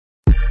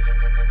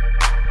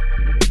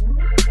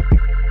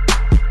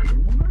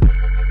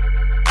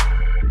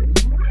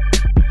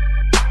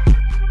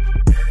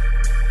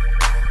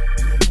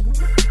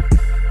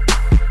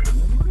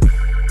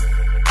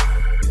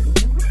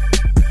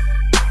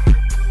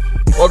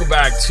Welcome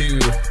back to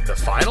the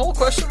final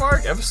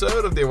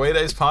episode of the Away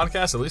Days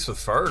podcast, at least with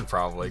Ferg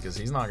probably, because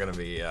he's not going to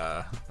be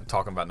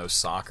talking about no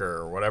soccer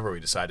or whatever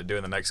we decide to do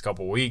in the next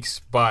couple weeks.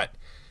 But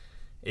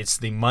it's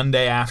the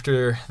Monday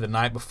after the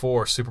night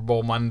before, Super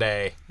Bowl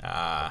Monday.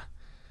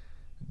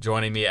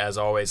 Joining me as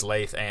always,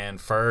 Lath and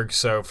Ferg.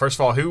 So first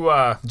of all, who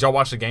did y'all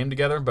watch the game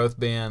together? Both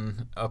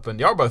being up in,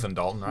 y'all are both in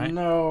Dalton, right?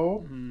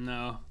 No,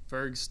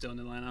 Ferg's still in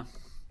Atlanta.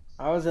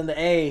 I was in the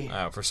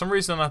A. For some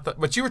reason I thought,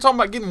 but you were talking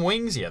about getting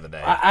wings the other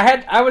day.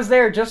 I was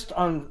there just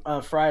on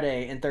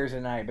Friday and Thursday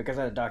night because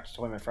I had a doctor's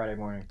appointment Friday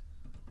morning.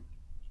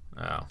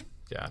 Oh,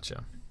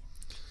 gotcha.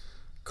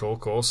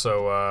 Cool.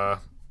 So,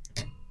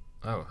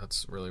 oh,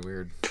 that's really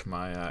weird.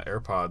 My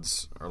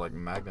AirPods are like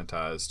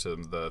magnetized to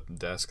the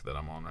desk that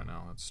I'm on right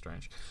now. That's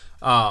strange.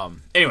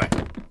 Anyway,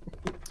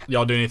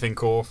 y'all do anything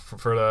cool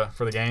for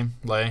the game?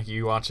 Lay,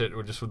 you watch it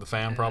or just with the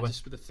fam, probably?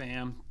 Just with the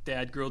fam.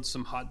 Dad grilled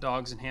some hot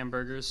dogs and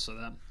hamburgers, so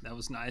that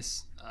was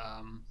nice.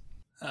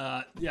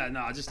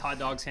 Just hot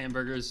dogs,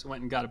 hamburgers.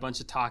 Went and got a bunch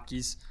of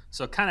Takis.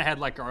 So kind of had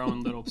like our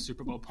own little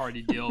Super Bowl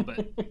party deal, but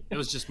it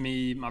was just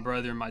me, my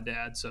brother, and my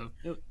dad. So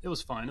it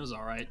was fun. It was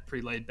all right.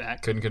 Pretty laid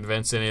back. Couldn't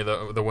convince any of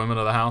the women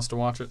of the house to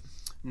watch it?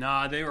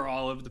 Nah, they were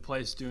all over the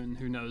place doing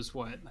who knows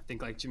what. I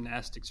think like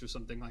gymnastics or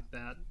something like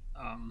that.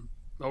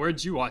 Well, where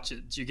did you watch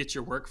it? Did you get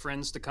your work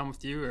friends to come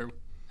with you, or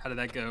how did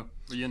that go?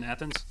 Were you in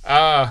Athens?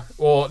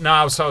 Well, no,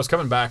 I was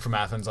coming back from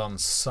Athens on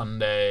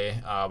Sunday,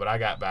 but I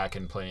got back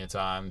in plenty of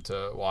time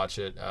to watch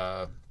it.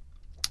 But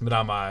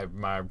now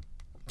my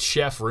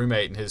chef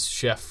roommate and his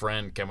chef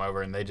friend came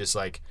over, and they just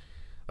like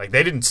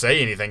they didn't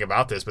say anything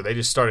about this, but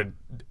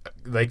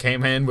they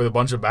came in with a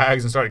bunch of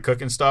bags and started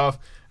cooking stuff.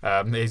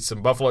 They ate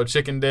some buffalo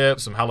chicken dip,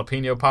 some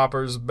jalapeno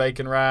poppers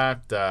bacon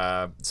wrapped,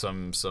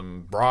 some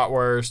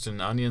bratwurst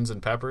and onions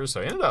and peppers.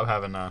 So I ended up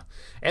having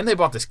and they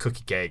bought this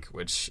cookie cake,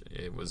 which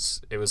it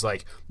was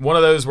like one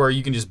of those where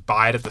you can just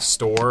buy it at the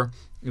store.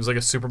 It was like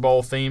a Super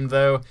Bowl themed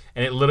though,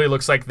 and it literally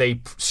looks like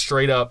they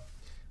straight up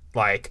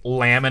like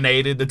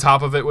laminated the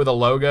top of it with a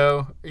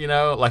logo, you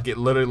know, like it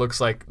literally looks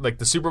like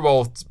the Super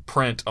Bowl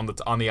print on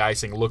the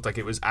icing looked like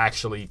it was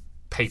actually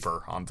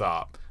paper on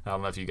top. I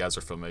don't know if you guys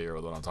are familiar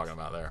with what I'm talking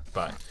about there,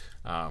 but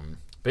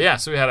yeah,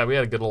 so we had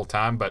a good little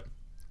time. But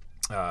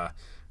I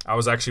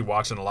was actually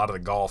watching a lot of the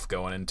golf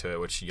going into it,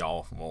 which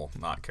y'all will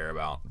not care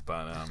about.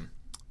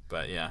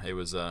 But yeah, it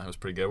was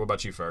pretty good. What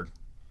about you, Ferg?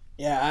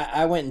 Yeah,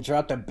 I went and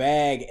dropped a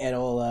bag at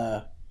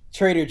old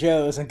Trader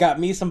Joe's and got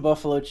me some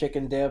buffalo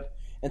chicken dip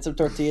and some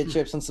tortilla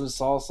chips and some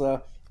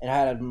salsa, and I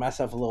had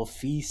myself a little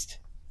feast.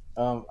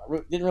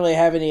 Didn't really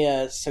have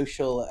any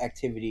social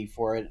activity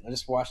for it. I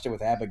just watched it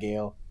with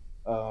Abigail.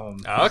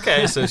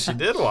 Okay, so she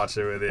did watch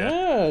it with you.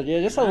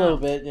 Yeah, just a little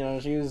bit. You know,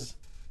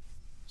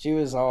 she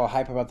was all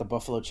hype about the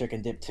buffalo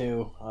chicken dip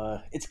too.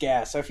 It's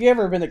gas. So if you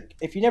ever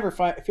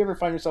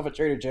find yourself at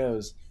Trader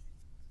Joe's,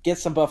 get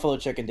some buffalo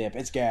chicken dip.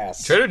 It's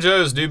gas. Trader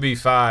Joe's do be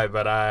fine,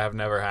 but I have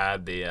never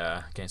had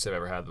the. Can't say I've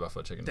ever had the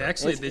buffalo chicken dip.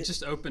 They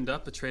just opened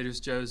up a Trader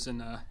Joe's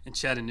in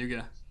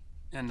Chattanooga,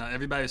 and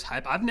everybody was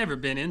hype. I've never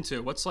been into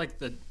it. What's like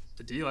the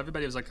deal?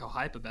 Everybody was like how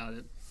hype about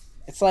it.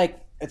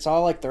 It's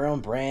all like their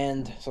own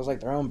brand. So it's like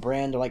their own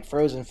brand of like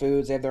frozen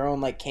foods. They have their own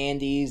like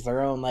candies,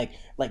 their own like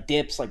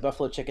dips, like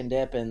buffalo chicken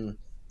dip and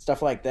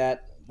stuff like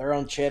that. Their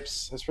own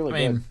chips. It's really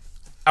good.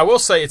 I will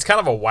say it's kind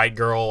of a white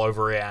girl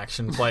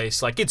overreaction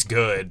place. Like it's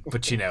good,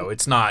 but you know,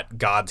 it's not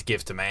God's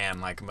gift to man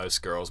like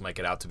most girls make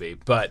it out to be.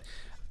 But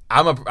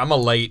I'm a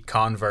late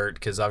convert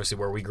because obviously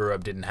where we grew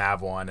up didn't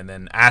have one, and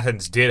then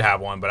Athens did have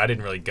one, but I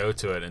didn't really go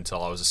to it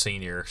until I was a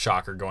senior.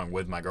 Shocker, going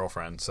with my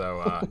girlfriend.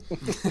 So,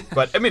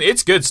 but I mean,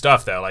 it's good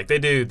stuff though. Like they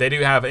do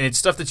have, and it's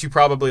stuff that you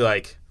probably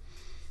like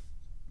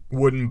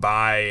wouldn't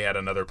buy at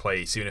another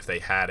place, even if they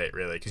had it,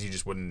 really, because you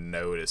just wouldn't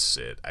notice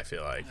it. I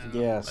feel like,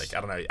 yes. Like I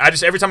don't know. I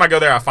just every time I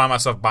go there, I find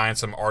myself buying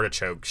some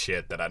artichoke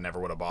shit that I never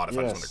would have bought if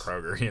I just went to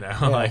Kroger. You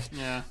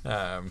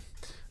know,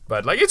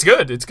 But like it's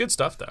good. It's good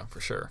stuff though, for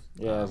sure.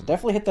 Yeah,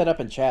 definitely hit that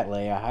up in chat,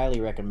 Lay. I highly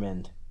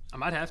recommend. I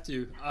might have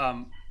to.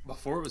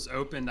 Before it was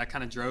opened, I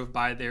kind of drove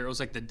by there. It was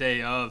like the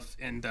day of,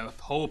 and the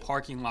whole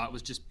parking lot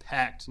was just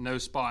packed, no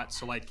spots.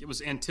 So like it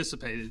was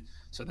anticipated.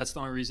 So that's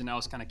the only reason I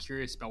was kind of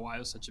curious about why it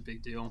was such a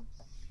big deal.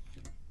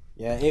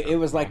 Yeah, it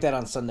was like that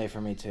on Sunday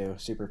for me too.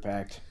 Super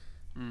packed.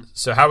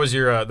 So how was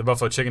your the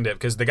buffalo chicken dip?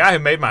 Because the guy who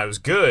made mine was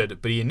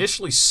good, but he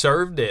initially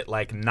served it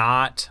like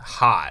not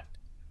hot.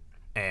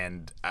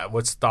 And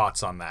what's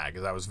thoughts on that?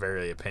 Because I was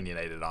very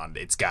opinionated on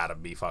it's got to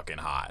be fucking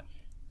hot.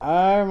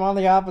 I'm on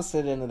the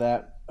opposite end of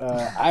that.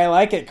 I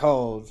like it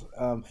cold.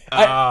 No,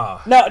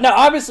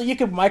 obviously you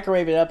could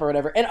microwave it up or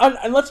whatever.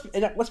 And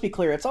let's be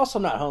clear, it's also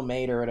not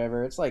homemade or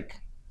whatever. It's like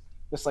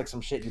just like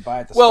some shit you buy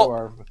at the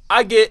store.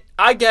 I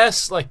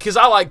guess like because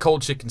I like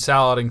cold chicken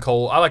salad and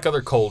I like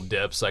other cold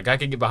dips. Like I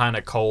could get behind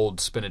a cold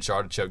spinach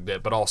artichoke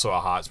dip, but also a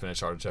hot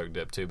spinach artichoke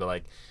dip too. But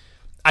like.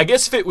 I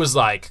guess if it was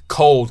like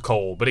cold,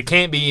 but it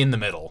can't be in the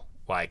middle.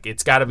 Like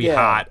it's got to be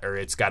hot or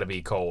it's got to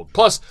be cold.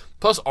 Plus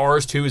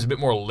ours too is a bit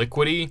more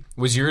liquidy.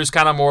 Was yours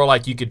kind of more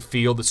like you could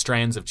feel the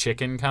strands of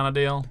chicken kind of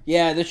deal?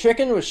 Yeah, the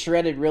chicken was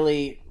shredded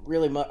really,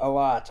 really a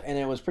lot, and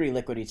it was pretty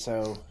liquidy.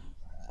 So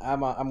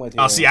I'm with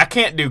you. Oh, see, I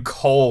can't do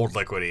cold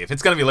liquidy. If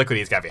it's gonna be liquidy,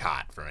 it's gotta be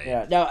hot for me.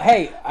 Yeah. No.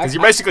 Hey. Because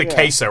you're basically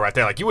queso right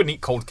there. Like you wouldn't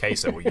eat cold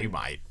queso. Well, you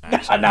might.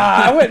 Nah,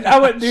 I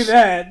wouldn't do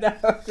that.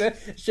 No,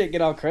 shit,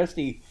 get all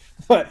crusty.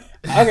 But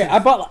okay,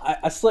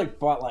 I slick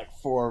bought like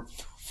four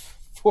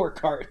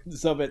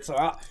cartons of it. So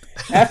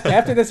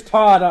after this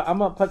pod, I'm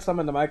gonna put some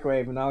in the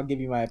microwave and I'll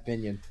give you my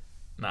opinion.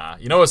 Nah,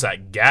 you know what's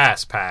that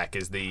gas pack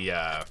is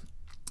the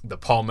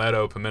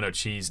palmetto pimento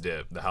cheese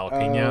dip, the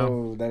jalapeno.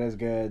 Oh, that is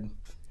good.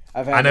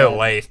 I know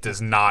Leif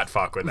does not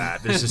fuck with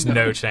that. There's just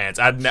no chance.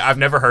 I've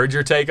never heard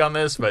your take on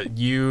this, but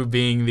you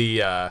being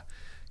the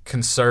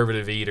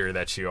conservative eater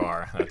that you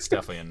are, that's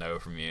definitely a no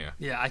from you.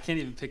 Yeah, I can't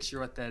even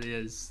picture what that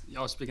is.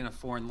 Y'all are speaking a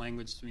foreign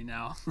language to me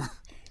now.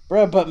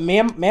 Bro, but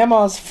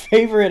Mama's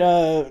favorite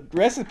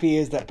recipe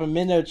is that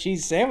pimento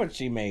cheese sandwich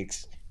she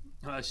makes.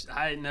 I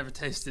had never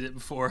tasted it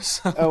before.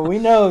 So. Oh, we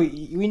know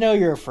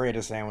you're afraid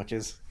of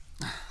sandwiches.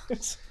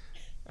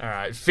 All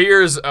right,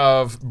 fears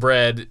of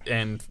bread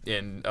and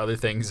other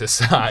things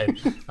aside,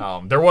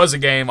 there was a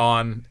game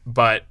on,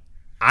 but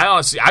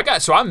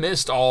I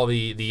missed all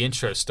the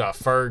intro stuff.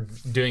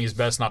 Ferg doing his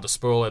best not to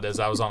spoil it as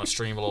I was on a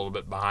stream a little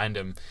bit behind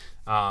him,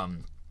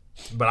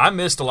 but I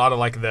missed a lot of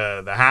like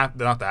not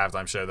the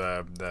halftime show,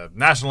 the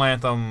national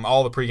anthem,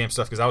 all the pregame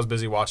stuff because I was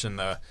busy watching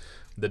the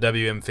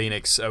WM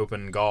Phoenix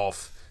Open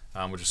golf,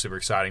 which was super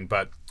exciting.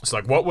 But it's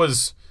like what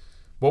was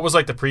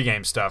like the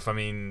pregame stuff? I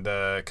mean,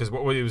 because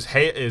it was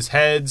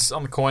heads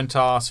on the coin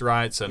toss,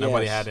 right? So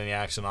nobody had any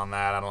action on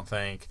that, I don't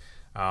think.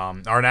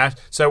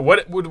 So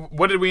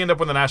what did we end up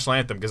with the national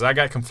anthem? Because I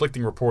got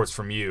conflicting reports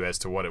from you as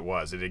to what it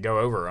was. Did it go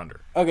over or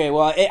under? Okay,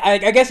 well, I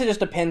guess it just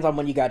depends on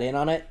when you got in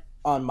on it.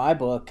 On my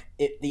book,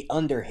 the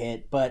under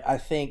hit, but I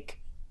think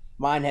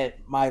my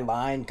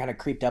line kind of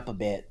creeped up a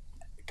bit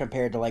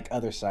compared to like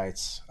other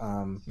sites.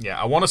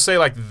 Yeah, I want to say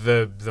like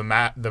the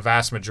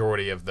vast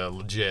majority of the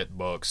legit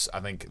books, I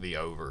think the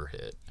over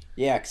hit.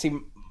 Yeah, see,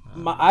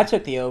 I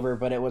took the over,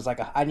 but it was like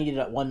I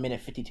needed 1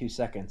 minute 52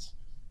 seconds.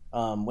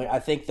 When I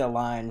think the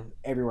line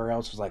everywhere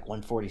else was like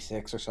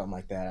 146 or something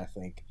like that. I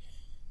think.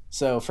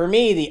 So for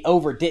me, the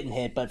over didn't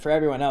hit, but for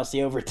everyone else,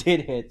 the over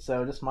did hit.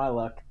 So just my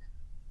luck.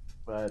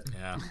 But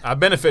yeah, I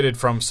benefited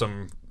from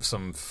some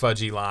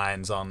fudgy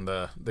lines on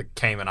the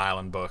Cayman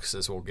Island books,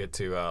 as we'll get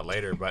to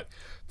later. But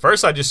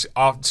first, I just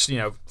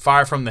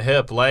fire from the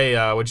hip. Lay,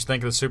 what'd you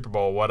think of the Super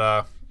Bowl?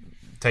 What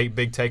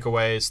big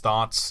takeaways,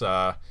 thoughts?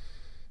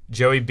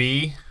 Joey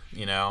B,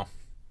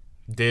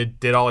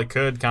 did all he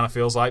could. Kind of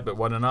feels like, but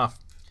wasn't enough.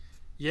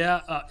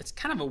 Yeah, it's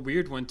kind of a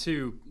weird one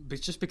too,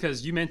 but just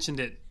because you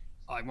mentioned it.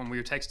 Like when we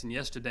were texting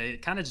yesterday,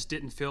 it kind of just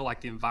didn't feel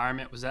like the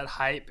environment was that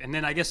hype. And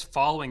then I guess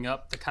following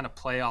up the kind of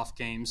playoff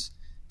games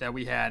that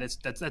we had,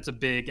 that's a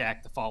big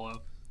act to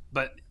follow.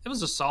 But it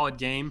was a solid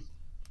game.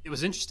 It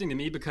was interesting to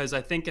me because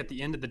I think at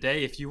the end of the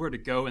day, if you were to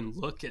go and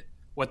look at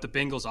what the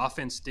Bengals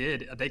offense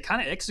did, they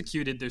kind of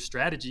executed their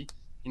strategy.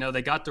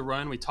 They got the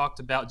run. We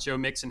talked about Joe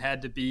Mixon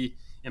had to be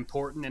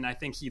important, and I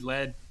think he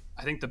led.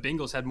 I think the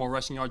Bengals had more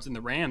rushing yards than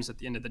the Rams at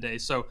the end of the day.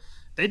 So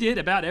they did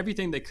about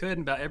everything they could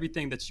and about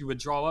everything that you would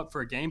draw up for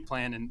a game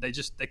plan, and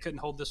they couldn't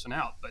hold this one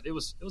out. But it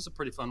was a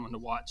pretty fun one to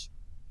watch.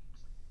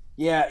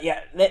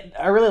 Yeah.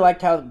 I really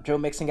liked how Joe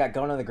Mixon got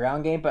going on the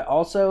ground game, but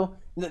also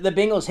the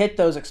Bengals hit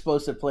those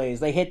explosive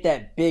plays. They hit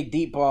that big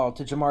deep ball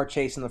to Jamar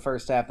Chase in the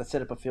first half that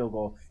set up a field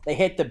goal. They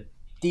hit the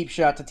deep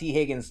shot to T.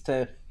 Higgins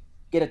to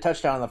get a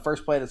touchdown on the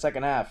first play of the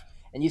second half.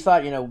 And you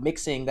thought,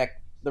 mixing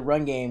the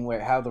run game,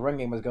 how the run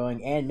game was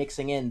going, and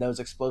mixing in those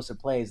explosive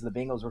plays, the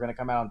Bengals were going to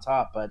come out on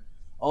top. But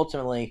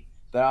ultimately,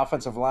 the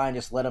offensive line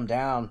just let them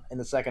down in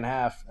the second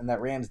half, and that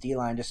Rams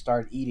D-line just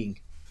started eating,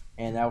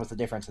 and that was the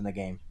difference in the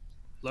game.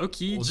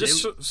 Low-key,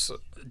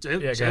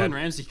 Jalen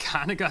Ramsey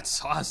kind of got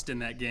sauced in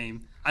that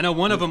game. I know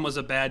one of them was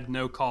a bad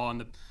no call on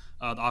the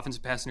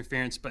offensive pass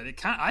interference, but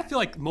I feel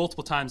like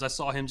multiple times I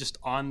saw him just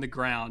on the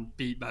ground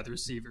beat by the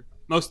receiver.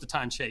 Most of the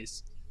time,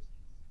 Chase.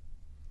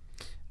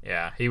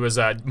 Yeah, he was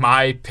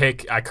my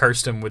pick. I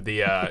cursed him with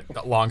the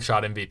long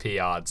shot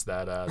MVP odds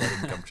that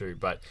didn't come true.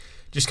 But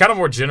just kind of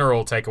more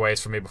general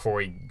takeaways for me before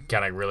we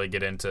kind of really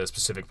get into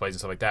specific plays and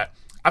stuff like that.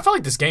 I felt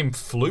like this game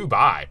flew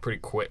by pretty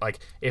quick. Like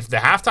if the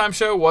halftime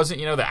show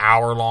wasn't the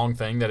hour-long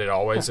thing that it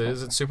always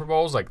is at Super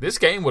Bowls, like this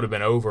game would have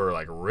been over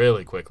like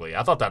really quickly.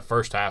 I thought that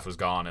first half was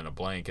gone in a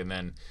blink, and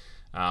then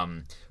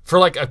for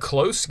like a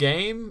close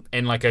game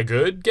and like a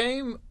good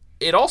game,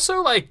 it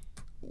also like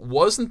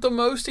wasn't the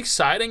most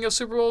exciting of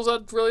Super Bowls. I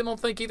really don't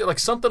think either. Like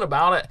something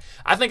about it,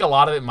 I think a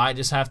lot of it might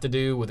just have to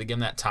do with, again,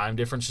 that time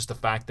difference, just the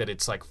fact that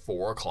it's like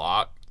 4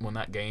 o'clock when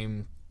that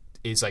game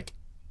is like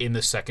in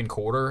the second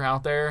quarter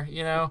out there,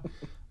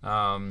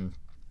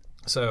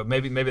 so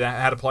maybe that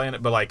had a play in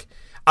it. But like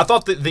I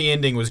thought that the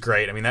ending was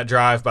great. I mean, that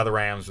drive by the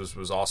Rams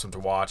was awesome to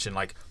watch, and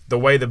like the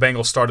way the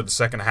Bengals started the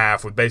second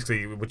half with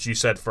basically what you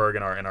said, Ferg,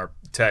 in our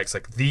text,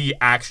 like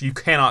you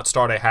cannot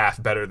start a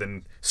half better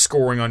than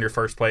scoring on your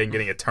first play and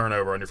getting a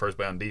turnover on your first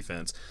play on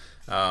defense.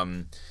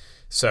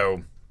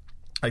 So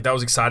Like, that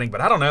was exciting,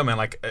 but I don't know, man.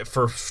 Like,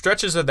 for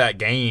stretches of that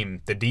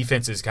game, the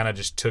defenses kind of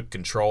just took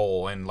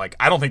control, and like,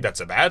 I don't think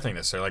that's a bad thing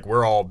necessarily. Like,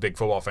 we're all big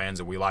football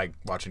fans, and we like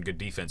watching good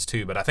defense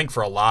too. But I think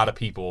for a lot of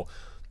people,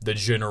 the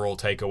general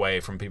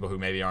takeaway from people who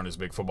maybe aren't as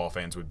big football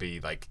fans would be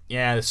like,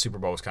 yeah, the Super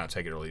Bowl was kind of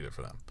take it or leave it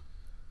for them.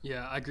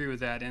 Yeah, I agree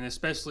with that, and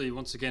especially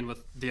once again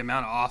with the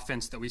amount of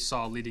offense that we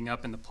saw leading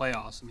up in the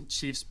playoffs. I mean,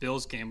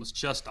 Chiefs-Bills game was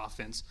just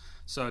offense.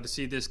 So to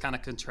see this kind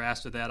of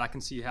contrast with that, I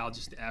can see how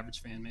just the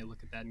average fan may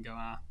look at that and go,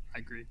 I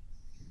agree.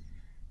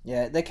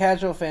 Yeah, the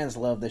casual fans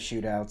love the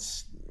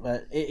shootouts,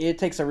 but it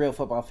takes a real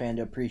football fan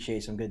to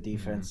appreciate some good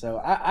defense.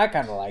 So I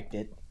kind of liked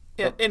it.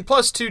 Yeah, and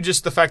plus too,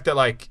 just the fact that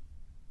like,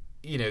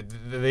 you know,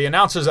 the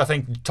announcers I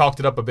think talked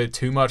it up a bit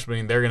too much. I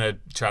mean, they're gonna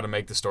try to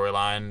make the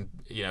storyline,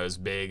 you know, as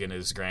big and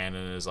as grand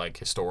and as like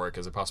historic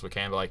as it possibly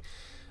can. But like,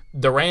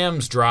 the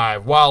Rams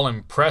drive, while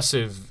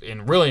impressive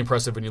and really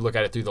impressive when you look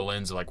at it through the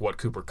lens of like what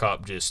Cooper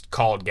Kupp just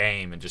called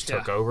game and just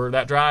took over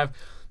that drive.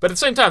 But at the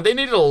same time, they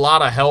needed a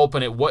lot of help,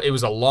 and it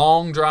was a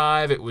long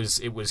drive. It was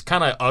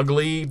kind of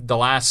ugly the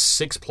last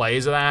 6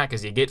 plays of that,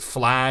 because you get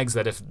flags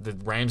that if the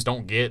Rams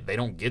don't get, they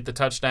don't get the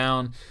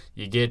touchdown.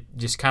 You get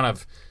just kind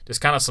of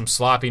some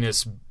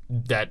sloppiness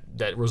that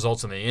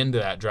results in the end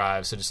of that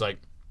drive. So just like,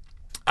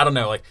 I don't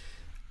know, like,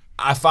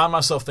 I find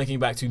myself thinking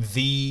back to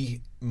the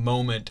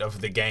moment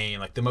of the game.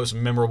 Like, the most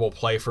memorable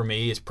play for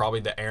me is probably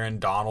the Aaron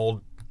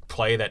Donald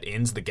play that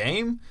ends the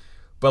game.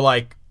 But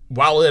like,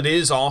 while it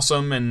is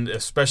awesome, and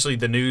especially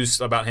the news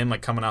about him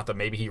like coming out that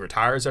maybe he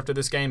retires after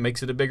this game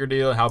makes it a bigger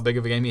deal, how big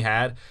of a game he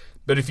had.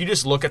 But if you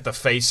just look at the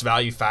face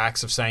value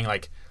facts of saying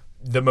like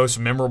the most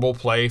memorable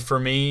play for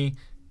me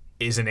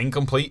is an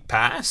incomplete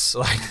pass,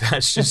 like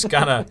that's just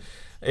kind of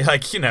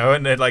like, you know,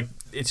 and it, like,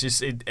 it's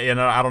just, you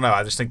know, I don't know.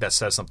 I just think that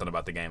says something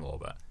about the game a little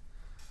bit.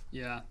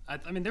 Yeah,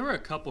 I mean, there were a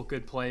couple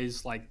good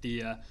plays, like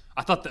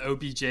I thought the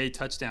OBJ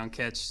touchdown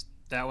catch,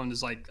 that one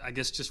was like, I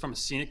guess just from a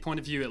scenic point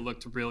of view, it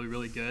looked really,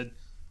 really good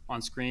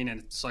on screen,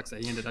 and it sucks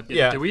that he ended up getting.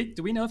 Yeah.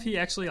 Do we know if he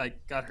actually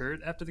like got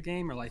hurt after the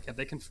game, or like have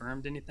they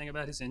confirmed anything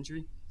about his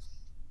injury?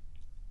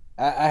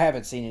 I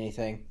haven't seen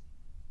anything.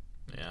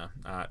 Yeah,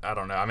 I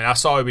don't know. I mean, I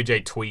saw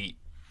OBJ tweet,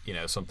 you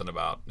know, something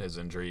about his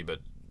injury, but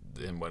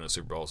him winning a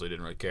Super Bowl, so he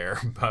didn't really care.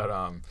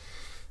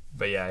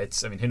 But yeah,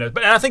 it's, I mean, who knows?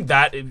 But I think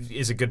that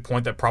is a good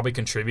point that probably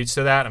contributes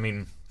to that. I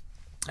mean,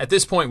 at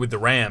this point with the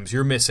Rams,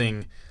 you're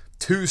missing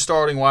 2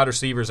 starting wide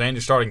receivers and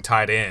your starting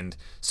tight end.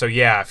 So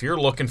yeah, if you're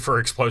looking for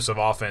explosive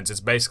offense, it's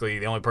basically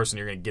the only person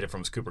you're going to get it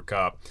from is Cooper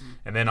Kupp.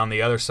 And then on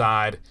the other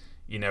side,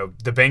 you know,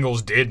 the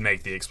Bengals did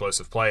make the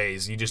explosive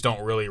plays. You just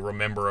don't really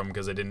remember them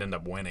because they didn't end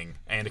up winning,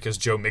 and because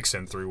Joe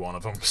Mixon threw one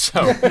of them.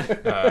 So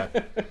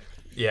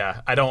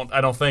yeah, I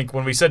don't think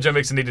when we said Joe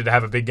Mixon needed to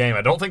have a big game,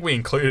 I don't think we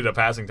included a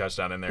passing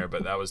touchdown in there,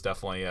 but that was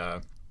definitely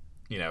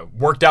you know,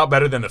 worked out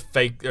better than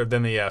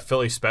the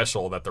Philly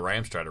special that the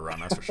Rams tried to run.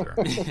 That's for sure.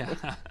 Yeah.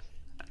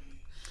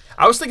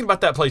 I was thinking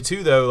about that play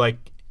too, though, like,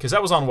 because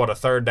that was on, what, a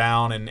 3rd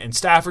down, and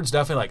Stafford's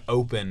definitely, like,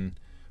 open,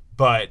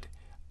 but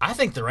I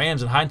think the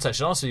Rams, in hindsight,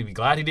 should honestly be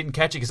glad he didn't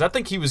catch it, because I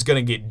think he was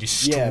going to get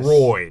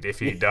destroyed if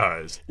he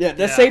does. Yeah,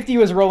 the safety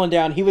was rolling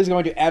down. He was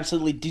going to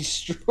absolutely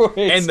destroy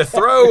it. And the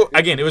throw,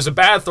 again, it was a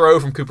bad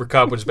throw from Cooper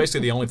Kupp, which is basically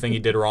the only thing he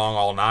did wrong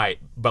all night.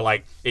 But,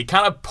 like, it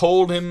kind of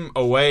pulled him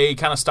away,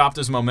 kind of stopped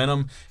his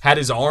momentum, had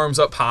his arms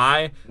up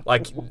high.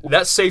 Like,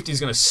 that safety's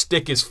going to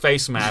stick his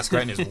face mask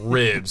right in his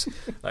ribs.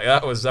 Like,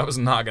 that was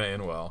not going to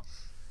end well.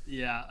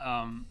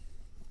 Yeah,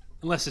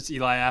 unless it's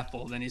Eli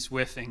Apple, then he's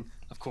whiffing.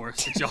 Of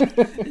course.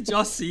 Did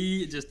y'all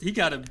see? Just he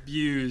got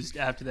abused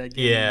after that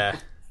game. Yeah.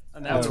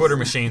 The Twitter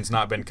machine's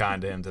not been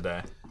kind to him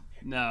today.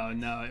 No,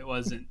 it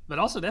wasn't. But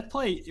also that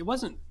play, it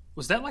wasn't.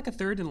 Was that like a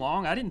 3rd and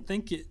long? I didn't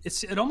think it.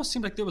 It almost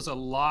seemed like there was a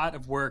lot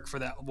of work for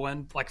that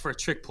one, like for a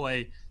trick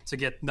play to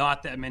get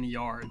not that many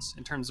yards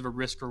in terms of a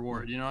risk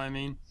reward. You know what I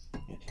mean?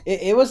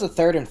 It was a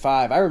 3rd and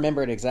 5. I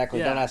remember it exactly.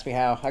 Yeah. Don't ask me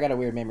how. I got a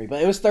weird memory,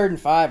 but it was 3rd and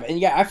 5. And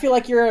yeah, I feel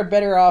like you're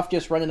better off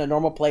just running a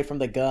normal play from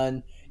the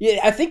gun. Yeah,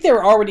 I think they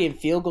were already in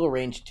field goal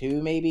range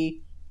too.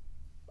 Maybe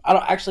they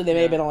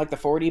may have been on like the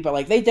 40, but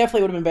like they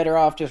definitely would have been better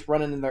off just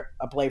running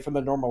a play from the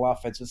normal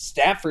offense with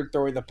Stafford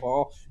throwing the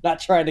ball, not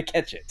trying to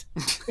catch it.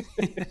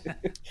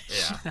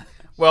 Yeah.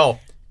 Well,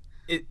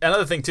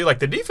 another thing too, like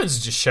the defense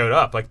just showed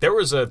up. Like there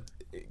was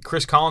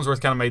Chris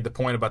Collinsworth kind of made the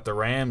point about the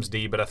Rams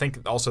D, but I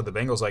think also the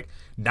Bengals, like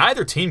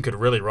neither team could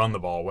really run the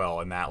ball well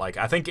in that. Like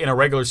I think in a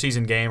regular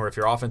season game, or if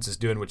your offense is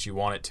doing what you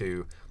want it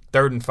to,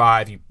 3rd and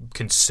 5, you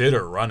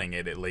consider running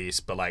it at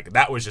least. But like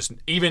that was just,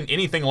 even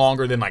anything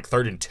longer than like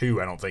 3rd and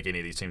 2, I don't think any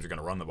of these teams are going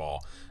to run the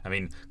ball. I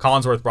mean,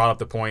 Collinsworth brought up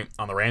the point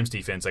on the Rams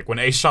defense, like when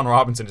A'Shawn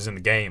Robinson is in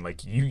the game,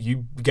 like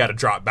you got to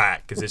drop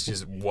back because this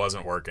just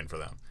wasn't working for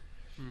them.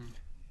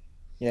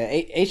 Yeah,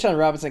 A'Shawn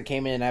Robinson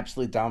came in and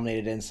absolutely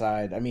dominated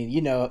inside. I mean,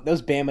 you know,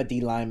 those Bama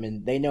D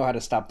linemen, they know how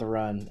to stop the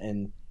run,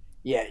 and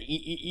yeah,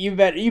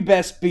 you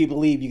best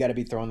believe you got to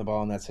be throwing the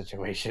ball in that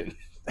situation.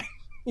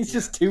 He's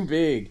just too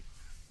big.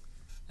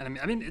 And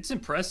I mean, it's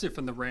impressive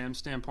from the Rams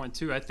standpoint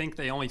too. I think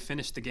they only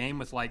finished the game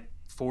with like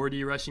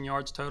 40 rushing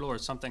yards total or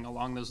something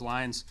along those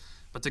lines.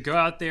 But to go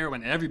out there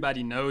when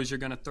everybody knows you're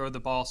going to throw the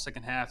ball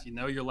second half, you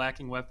know you're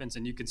lacking weapons,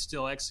 and you can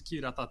still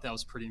execute, I thought that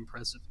was pretty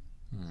impressive.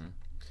 Mm-hmm.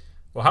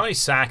 Well, how many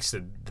sacks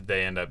did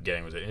they end up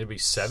getting? Was it? It'd be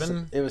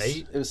 7, it was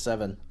 8? It was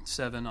 7.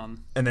 7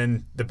 on. And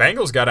then the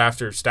Bengals got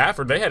after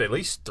Stafford. They had at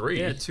least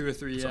 3. Yeah, 2 or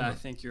 3. Yeah, I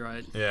think you're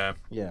right. Yeah.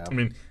 Yeah. I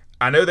mean,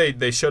 I know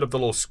they showed up the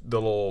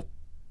little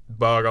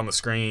bug on the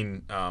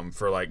screen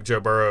for like Joe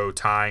Burrow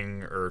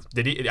tying, or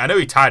did he? I know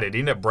he tied it. He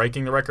ended up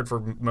breaking the record for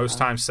most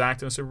times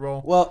sacked in the Super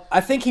Bowl. Well, I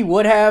think he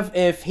would have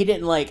if he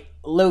didn't like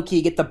low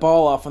key get the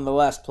ball off on the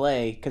last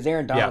play because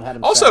Aaron Donald had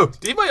him. Also,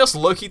 sacked. did anybody else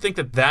low key think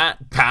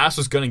that pass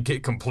was going to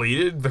get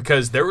completed,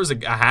 because there was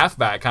a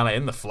halfback kind of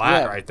in the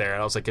flat right there,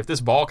 and I was like, if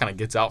this ball kind of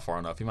gets out far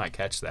enough, he might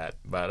catch that.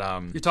 But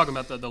you're talking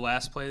about the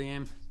last play of the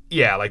game.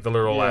 Yeah, like the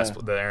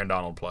the Aaron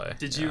Donald play.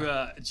 Did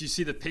you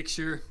see the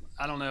picture?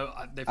 I don't know.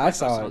 I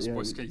saw it.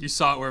 Yeah. You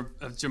saw it where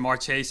Jamar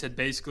Chase had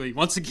basically,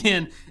 once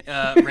again,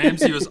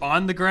 Ramsey was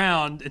on the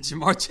ground and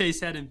Jamar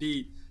Chase had him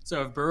beat.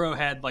 So if Burrow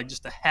had like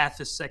just a half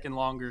a second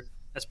longer,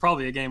 that's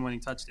probably a game-winning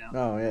touchdown.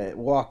 Oh yeah,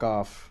 walk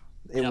off.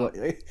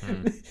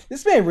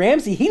 This man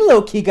Ramsey, he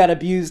low key got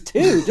abused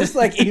too, just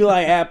like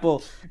Eli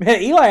Apple.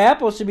 Man, Eli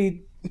Apple should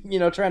be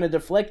trying to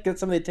deflect, get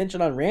some of the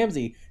attention on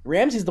Ramsey.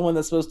 Ramsey's the one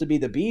that's supposed to be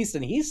the beast,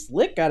 and he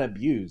slick got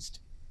abused.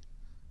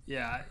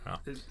 Yeah.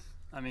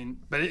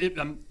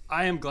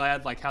 I am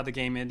glad like how the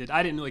game ended.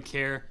 I didn't really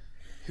care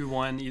who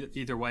won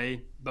either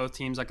way. Both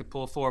teams I could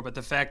pull for, but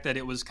the fact that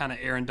it was kind of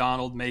Aaron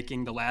Donald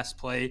making the last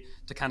play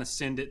to kind of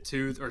send it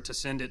to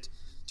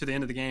the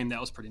end of the game, that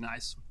was pretty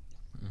nice.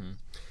 Mm-hmm.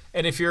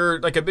 And if you're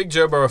like a big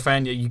Joe Burrow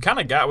fan, you kind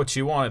of got what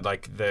you wanted.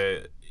 Like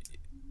the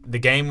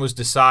game was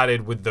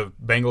decided with the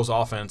Bengals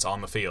offense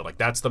on the field. Like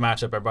that's the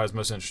matchup everybody's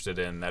most interested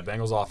in. That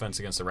Bengals offense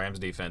against the Rams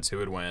defense, who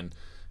would win?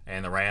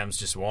 And the Rams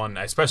just won,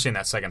 especially in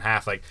that second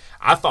half. Like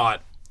I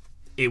thought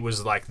it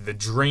was like the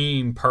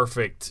dream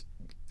perfect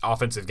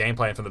offensive game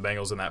plan for the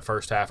Bengals in that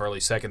first half,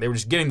 early second. They were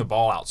just getting the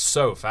ball out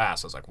so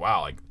fast. I was like,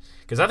 wow, like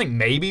because I think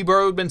maybe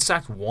Burrow had been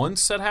sacked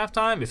once at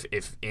halftime,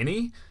 if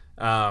any.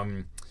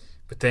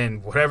 But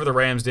then whatever the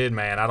Rams did,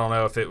 man, I don't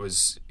know if it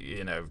was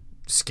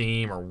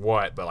scheme or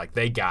what, but like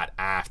they got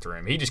after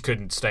him. He just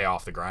couldn't stay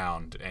off the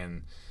ground,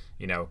 and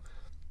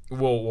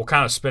We'll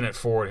kind of spin it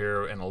forward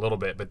here in a little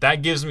bit, but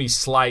that gives me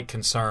slight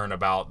concern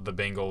about the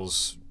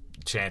Bengals'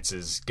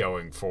 chances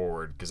going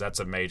forward, because that's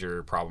a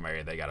major problem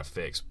area they got to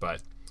fix.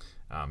 But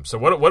so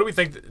what do we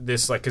think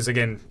this like? Because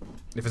again,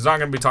 if it's not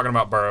going to be talking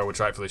about Burrow, which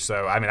rightfully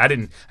so. I mean, I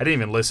didn't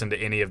even listen to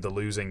any of the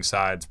losing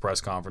side's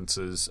press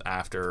conferences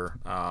after,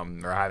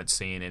 or I haven't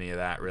seen any of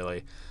that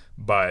really.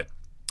 But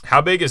how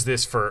big is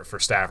this for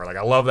Stafford? Like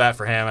I love that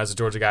for him as a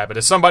Georgia guy, but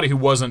as somebody who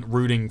wasn't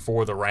rooting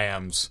for the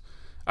Rams.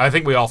 I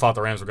think we all thought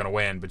the Rams were going to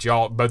win, but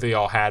both of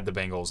y'all had the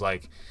Bengals.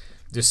 Like,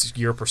 just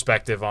your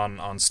perspective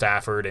on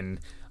Stafford, and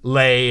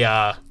Lay,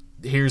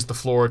 here's the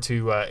floor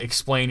to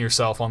explain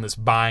yourself on this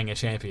buying a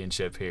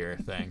championship here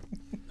thing.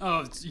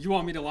 Oh, you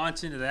want me to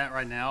launch into that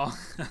right now?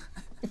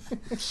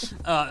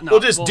 No,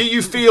 do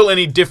you feel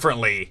any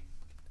differently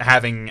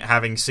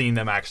having seen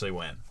them actually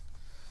win?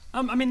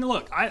 I mean,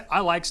 look, I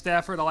like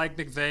Stafford. I like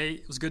McVay.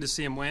 It was good to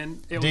see him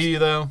win. Do you,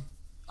 though?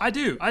 I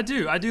do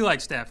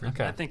like Stafford.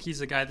 Okay. I think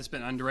he's a guy that's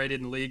been underrated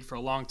in the league for a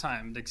long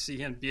time. To see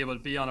him be able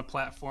to be on a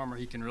platform where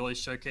he can really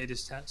showcase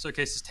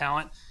his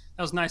talent,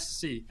 that was nice to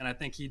see, and I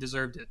think he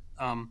deserved it.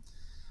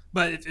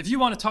 But if you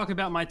want to talk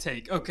about my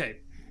take, okay.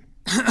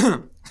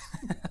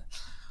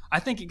 I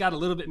think it got a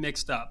little bit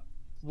mixed up.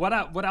 What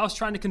I was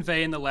trying to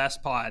convey in the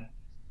last pod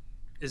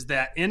is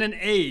that in an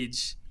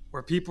age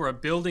where people are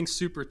building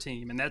super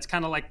team, and that's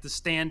kind of like the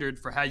standard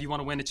for how you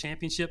want to win a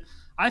championship,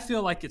 I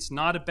feel like it's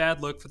not a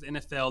bad look for the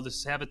NFL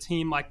to have a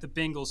team like the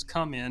Bengals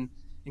come in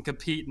and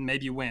compete and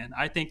maybe win.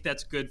 I think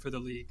that's good for the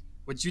league.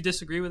 Would you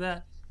disagree with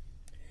that?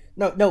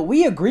 No,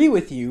 we agree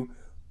with you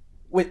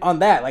on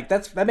that. Like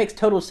that makes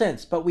total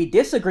sense. But we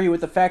disagree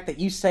with the fact that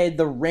you say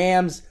the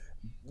Rams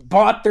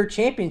bought their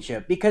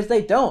championship, because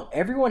they don't.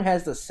 Everyone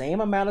has the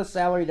same amount of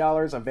salary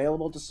dollars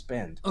available to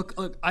spend. Look,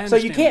 I understand. So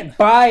you can't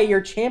buy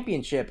your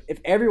championship if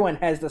everyone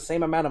has the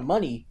same amount of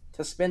money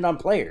to spend on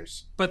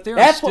players. But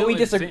that's what we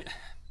disagree.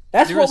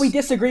 That's what we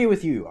disagree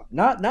with you.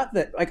 Not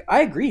that. Like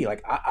I agree.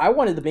 Like I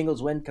wanted the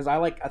Bengals win because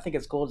I think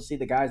it's cool to see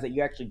the guys that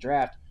you actually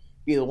draft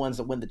be the ones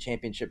that win the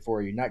championship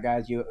for you, not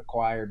guys you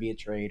acquire via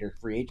trade or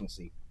free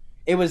agency.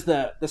 It was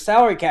the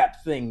salary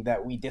cap thing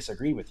that we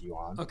disagree with you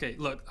on. Okay,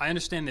 look, I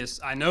understand this.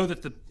 I know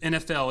that the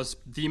NFL is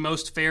the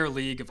most fair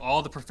league of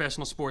all the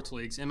professional sports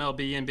leagues,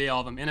 MLB, NBA,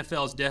 all of them.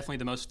 NFL is definitely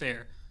the most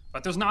fair.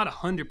 But there's not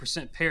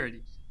 100%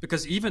 parity,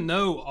 because even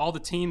though all the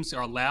teams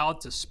are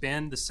allowed to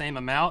spend the same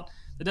amount,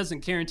 that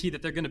doesn't guarantee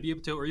that they're going to be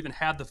able to or even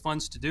have the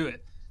funds to do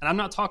it. And I'm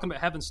not talking about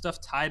having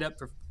stuff tied up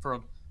for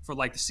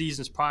like the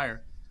seasons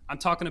prior. I'm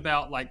talking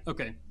about like,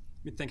 okay,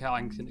 let me think how I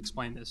can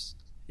explain this.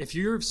 If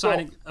you're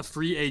signing a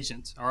free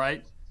agent, all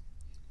right,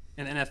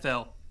 in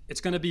NFL, it's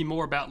going to be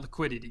more about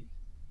liquidity.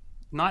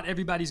 not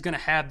everybody's going to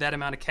have that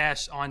amount of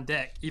cash on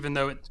deck, even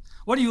though it.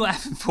 What are you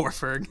laughing for,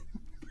 Ferg?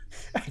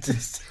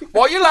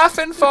 What are you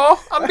laughing for?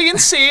 I'm being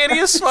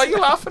serious. What are you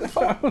laughing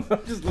for?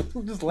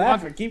 I'm just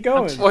laughing. Keep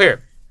going. Well,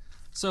 here.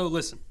 So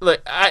listen.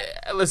 Look,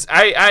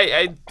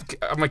 I'm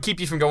gonna keep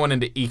you from going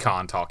into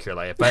econ talk here,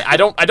 Leia. But I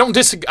don't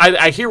disagree.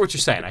 I hear what you're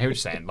saying. I hear what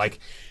you're saying. Like,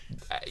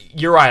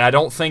 you're right. I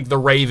don't think the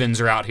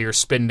Ravens are out here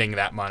spending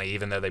that money,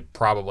 even though they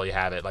probably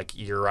have it. Like,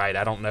 you're right.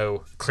 I don't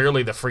know.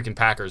 Clearly, the freaking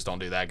Packers don't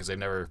do that because they've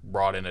never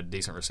brought in a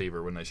decent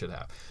receiver when they should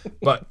have.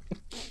 But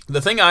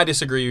the thing I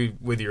disagree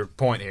with your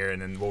point here,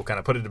 and then we'll kind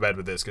of put it to bed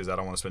with this because I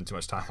don't want to spend too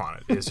much time on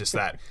it, is just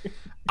that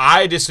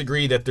I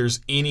disagree that there's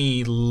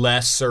any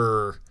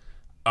lesser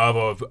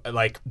of a,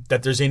 like,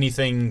 that there's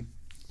anything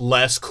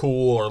less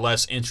cool or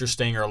less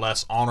interesting or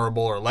less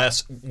honorable or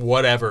less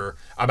whatever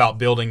about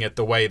building it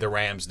the way the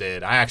Rams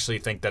did. I actually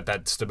think that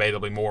that's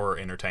debatably more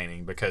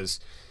entertaining because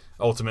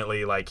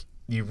ultimately, like,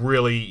 you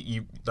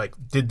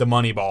did the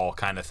money ball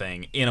kind of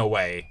thing in a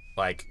way.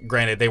 Like,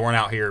 granted, they weren't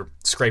out here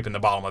scraping the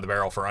bottom of the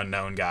barrel for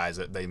unknown guys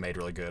that they made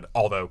really good,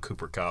 although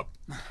Cooper Kupp,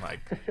 like,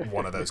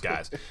 one of those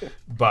guys.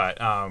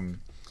 But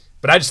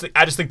I just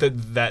think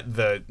that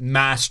the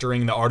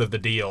mastering the art of the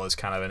deal is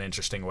kind of an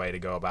interesting way to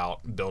go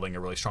about building a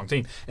really strong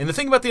team. And the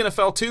thing about the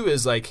NFL too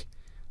is, like,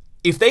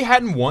 if they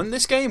hadn't won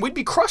this game, we'd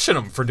be crushing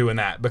them for doing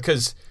that,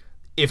 because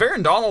if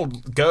Aaron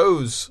Donald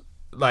goes,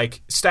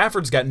 like,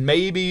 Stafford's got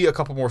maybe a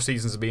couple more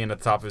seasons of being at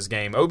the top of his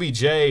game.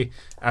 OBJ,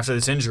 after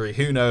this injury,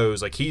 who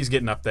knows? Like, he's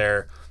getting up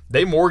there.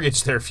 They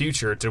mortgage their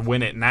future to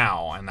win it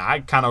now, and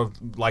I kind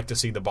of like to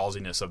see the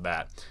ballsiness of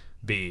that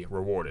be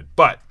rewarded.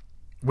 But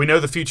we know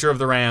the future of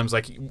the Rams.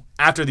 Like,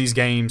 after these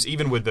games,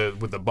 even with the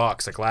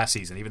Bucs, like last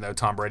season, even though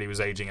Tom Brady was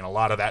aging and a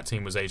lot of that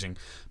team was aging,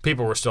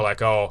 people were still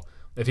like, oh,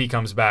 if he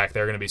comes back,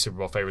 they're going to be Super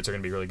Bowl favorites. They're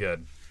going to be really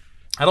good.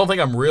 I don't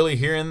think I'm really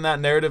hearing that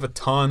narrative a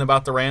ton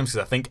about the Rams,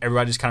 because I think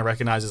everybody just kind of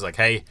recognizes, like,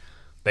 hey,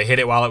 they hit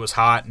it while it was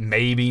hot,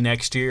 maybe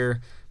next year.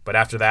 But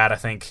after that, I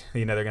think,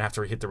 they're going to have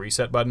to hit the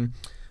reset button.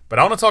 But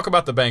I want to talk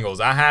about the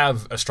Bengals. I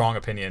have a strong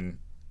opinion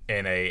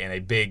in a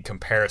big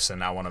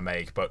comparison I want to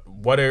make. But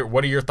what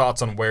are your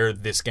thoughts on where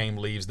this game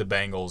leaves the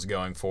Bengals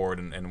going forward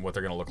and what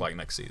they're going to look like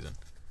next season?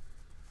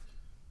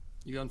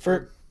 You going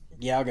for?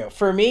 Yeah, I'll go.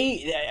 For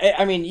me,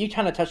 I mean, you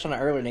kind of touched on it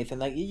earlier, Nathan.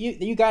 Like,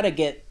 you got to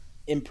get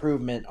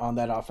improvement on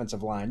that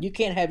offensive line. You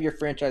can't have your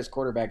franchise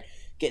quarterback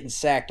getting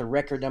sacked a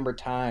record number of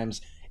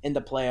times in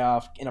a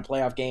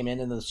playoff game and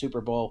in the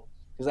Super Bowl,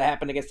 because that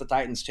happened against the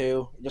Titans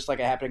too, just like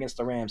it happened against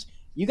the Rams.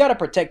 You got to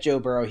protect Joe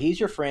Burrow. He's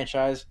your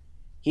franchise.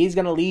 He's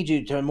going to lead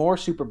you to more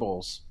Super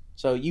Bowls.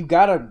 So you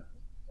got to,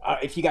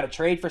 if you got to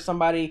trade for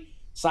somebody,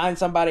 sign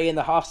somebody in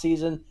the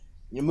offseason,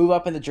 you move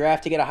up in the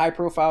draft to get a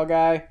high-profile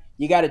guy,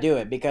 you got to do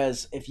it,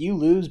 because if you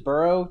lose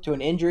Burrow to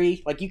an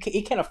injury, like,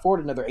 he can't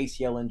afford another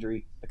ACL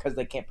injury because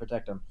they can't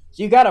protect him.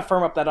 So you got to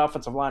firm up that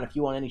offensive line if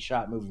you want any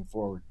shot moving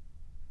forward.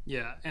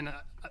 Yeah, and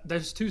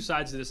there's two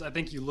sides to this. I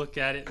think you look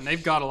at it, and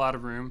they've got a lot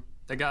of room.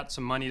 They got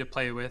some money to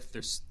play with.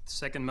 They're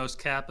second most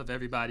cap of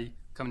everybody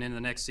coming into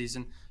the next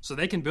season. So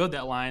they can build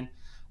that line.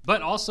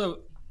 But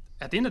also,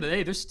 at the end of the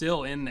day, they're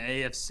still in the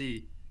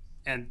AFC.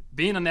 And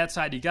being on that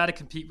side, you got to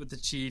compete with the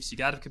Chiefs. You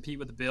got to compete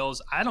with the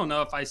Bills. I don't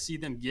know if I see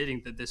them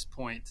getting to this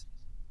point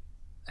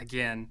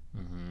again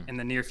in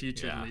the near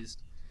future, at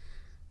least.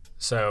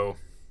 So,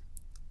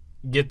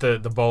 get the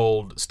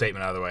bold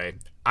statement out of the way.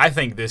 I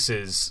think this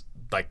is,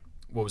 like,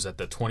 what was that,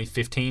 the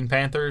 2015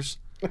 Panthers?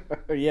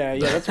 yeah,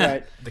 that's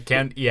right.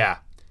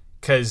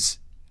 Because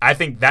I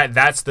think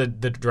that's the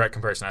direct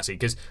comparison I see.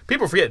 Because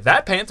people forget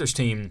that Panthers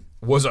team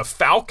was a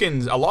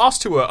loss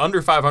to a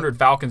under 500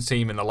 Falcons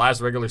team in the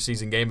last regular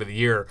season game of the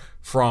year,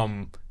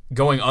 from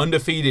going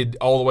undefeated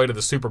all the way to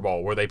the Super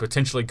Bowl, where they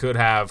potentially could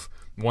have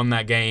won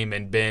that game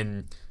and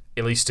been,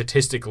 at least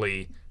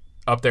statistically,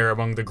 up there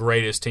among the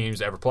greatest teams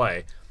to ever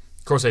play.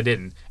 Of course they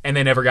didn't. And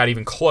they never got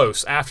even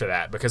close after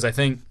that, because I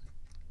think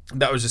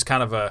that was just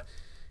kind of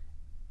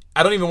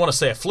I don't even want to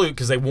say a fluke,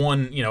 because they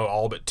won,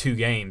 all but 2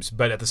 games.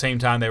 But at the same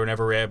time, they were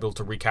never able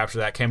to recapture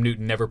that. Cam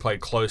Newton never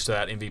played close to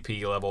that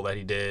MVP level that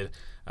he did.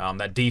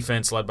 That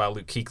defense led by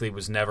Luke Kuechly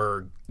was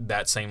never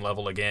that same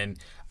level again.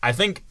 I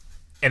think,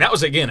 and that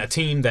was, again, a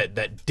team that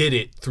did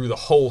it through the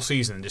whole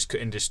season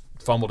and just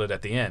fumbled it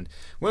at the end.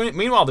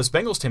 Meanwhile, this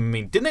Bengals team,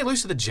 didn't they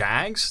lose to the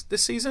Jags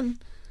this season?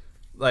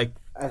 Like,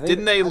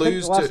 didn't they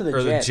lose to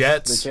the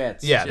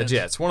Jets? Yeah, the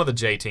Jets. One of the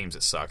J teams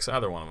that sucks.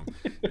 Either one of them.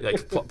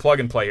 Like, plug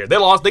and play here. They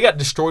lost. They got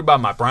destroyed by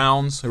my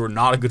Browns, who are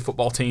not a good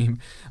football team.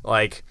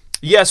 Like,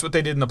 yes, what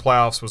they did in the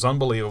playoffs was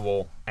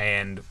unbelievable,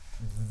 and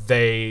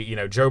they,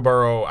 Joe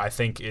Burrow, I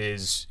think,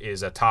 is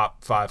a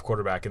top 5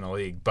 quarterback in the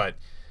league. But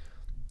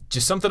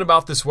just something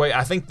about this way,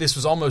 I think this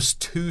was almost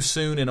too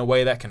soon in a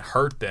way that can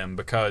hurt them,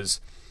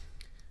 because,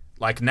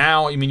 like,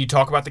 now, you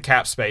talk about the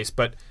cap space,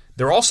 but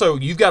they're also,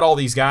 you've got all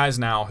these guys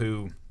now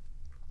who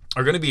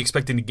are going to be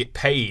expecting to get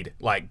paid,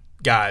 like,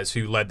 guys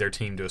who led their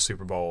team to a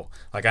Super Bowl.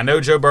 Like, I know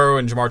Joe Burrow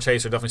and Jamar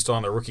Chase are definitely still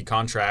on their rookie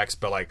contracts,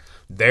 but like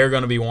they're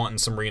going to be wanting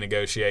some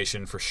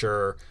renegotiation for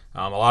sure.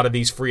 A lot of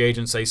these free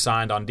agents they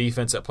signed on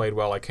defense that played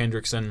well, like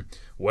Hendrickson,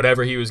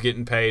 whatever he was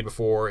getting paid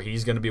before,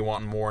 he's going to be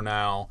wanting more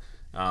now.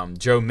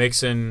 Joe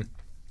Mixon,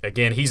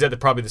 again, he's at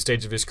probably the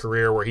stage of his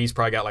career where he's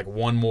probably got like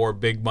one more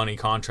big money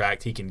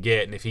contract he can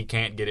get, and if he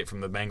can't get it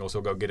from the Bengals,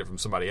 he'll go get it from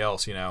somebody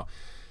else, you know.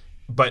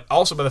 But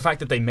also by the fact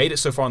that they made it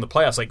so far in the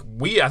playoffs, like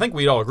I think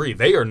we'd all agree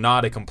they are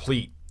not a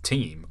complete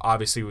team.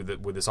 Obviously,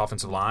 with this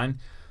offensive line,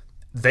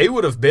 they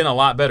would have been a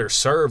lot better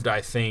served,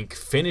 I think,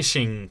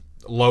 finishing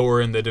lower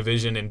in the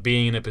division and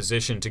being in a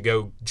position to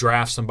go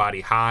draft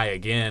somebody high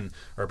again,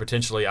 or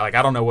potentially, like,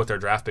 I don't know what their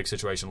draft pick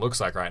situation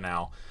looks like right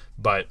now,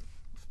 but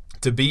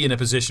to be in a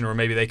position where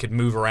maybe they could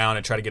move around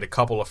and try to get a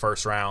couple of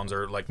first rounds,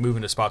 or like move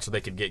into spots where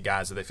they could get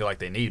guys that they feel like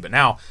they need. But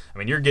now, I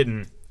mean, you're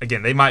getting,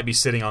 again, they might be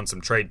sitting on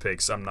some trade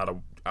picks I'm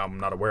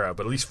not aware of,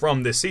 but at least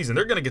from this season,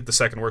 they're going to get the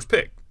second worst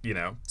pick, you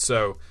know.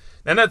 So,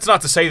 and that's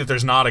not to say that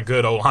there's not a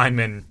good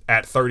O-lineman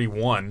at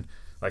 31,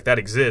 like that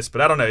exists,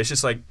 but I don't know. It's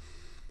just like,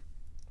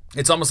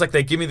 it's almost like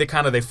they give me the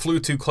kind of they flew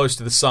too close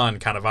to the sun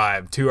kind of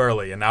vibe too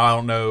early, and now I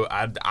don't know.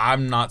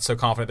 I'm not so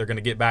confident they're going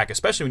to get back,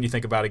 especially when you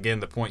think about, again,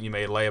 the point you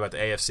made, Leigh, about the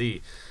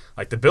AFC.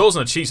 Like, the Bills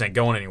and the Chiefs ain't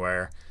going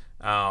anywhere.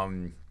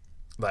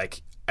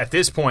 Like, at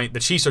this point, the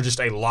Chiefs are just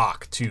a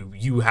lock to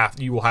you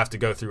will have to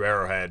go through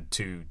Arrowhead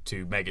to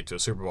make it to a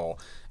Super Bowl.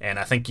 And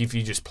I think if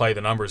you just play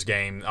the numbers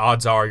game,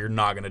 odds are you're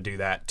not going to do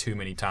that too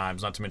many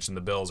times. Not to mention the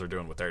Bills are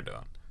doing what they're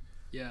doing.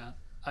 Yeah,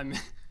 I mean,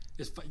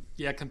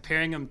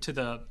 comparing them to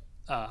the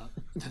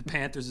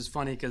Panthers is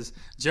funny because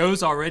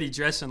Joe's already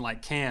dressing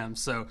like Cam,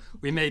 so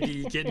we may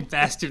be getting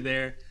faster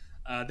there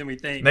than we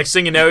think. Next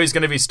thing you know, he's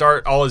going to be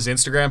all his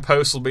Instagram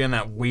posts will be in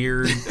that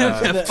weird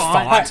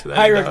font.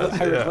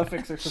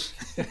 Hieroglyphics or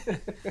something.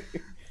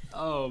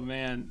 Oh,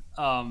 man.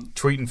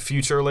 Tweeting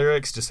future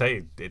lyrics, just,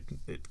 hey,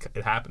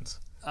 it happens.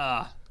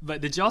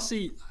 But did y'all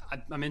see,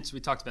 I mentioned, we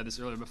talked about this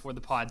earlier before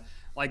the pod,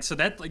 like, so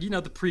that, like, you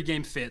know, the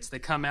pregame fits, they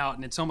come out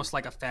and it's almost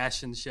like a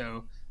fashion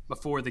show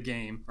before the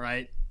game,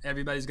 right?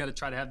 Everybody's got to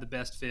try to have the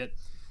best fit.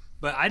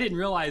 But I didn't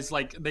realize,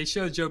 like, they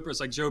showed Joe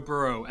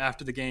Burrow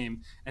after the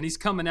game, and he's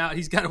coming out,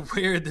 he's got to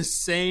wear the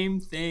same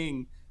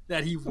thing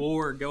that he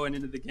wore going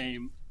into the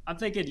game. I'm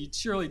thinking,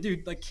 surely,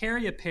 dude, like,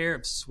 carry a pair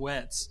of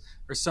sweats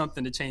or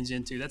something to change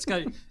into. That's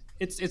got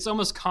it's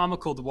almost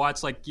comical to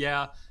watch, like,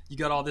 yeah, you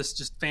got all this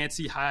just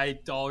fancy high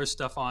dollar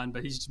stuff on,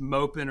 but he's just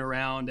moping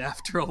around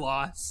after a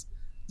loss.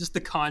 Just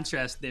the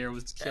contrast there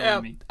was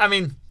killing me. I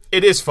mean,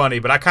 it is funny,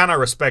 but I kind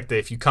of respect that.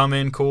 If you come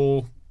in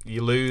cool,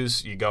 you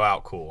lose, you go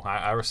out cool.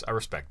 I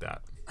respect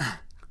that.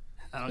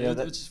 I don't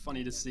know. It's just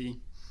funny to see.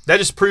 That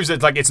just proves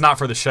that, like, it's not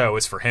for the show.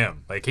 It's for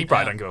him. Like, he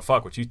probably doesn't give a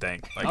fuck what you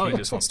think. Like, he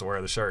just wants to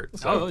wear the shirt.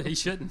 So. Oh, he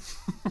shouldn't.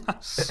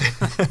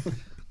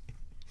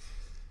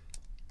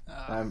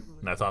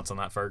 No thoughts on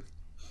that, Ferg?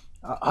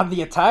 On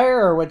the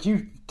attire or what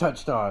you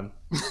touched on?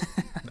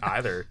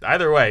 Either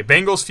way.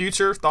 Bengals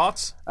future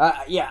thoughts?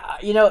 Yeah,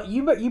 you know,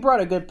 you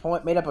brought a good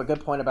point, made up a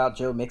good point about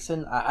Joe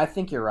Mixon. I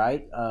think you're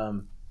right.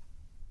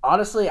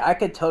 Honestly, I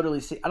could totally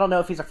see. I don't know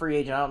if he's a free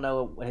agent. I don't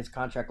know what his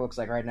contract looks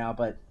like right now,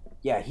 but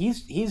yeah,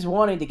 he's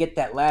wanting to get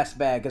that last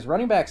bag because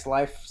running backs'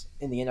 lives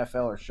in the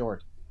NFL are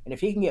short, and if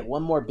he can get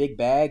one more big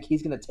bag,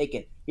 he's going to take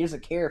it. He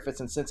doesn't care if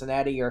it's in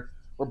Cincinnati or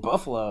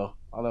Buffalo,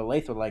 although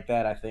Leith would like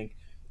that, I think.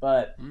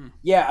 But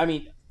yeah, I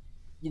mean,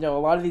 you know,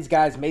 a lot of these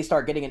guys may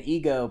start getting an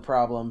ego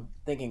problem,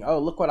 thinking, "Oh,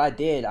 look what I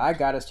did! I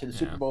got us to the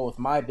Super Bowl with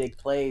my big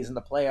plays in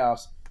the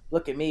playoffs.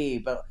 Look at me!"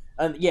 But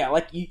yeah,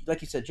 like you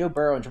said, Joe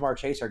Burrow and Jamar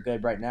Chase are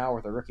good right now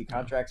with their rookie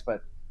contracts.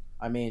 But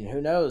I mean, who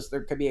knows?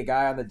 There could be a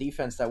guy on the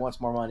defense that wants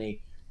more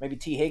money. Maybe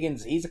T.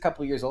 Higgins. He's a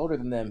couple years older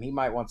than them. He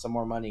might want some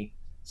more money.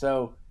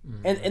 So,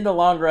 in the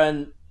long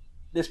run,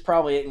 this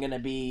probably isn't going to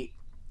be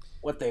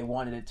what they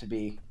wanted it to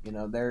be. You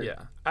know,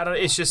 I don't.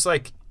 It's just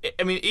like,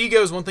 I mean,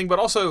 ego is one thing, but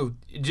also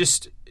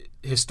just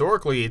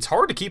historically, it's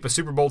hard to keep a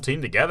Super Bowl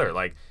team together.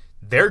 Like,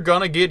 they're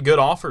gonna get good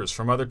offers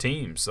from other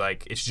teams.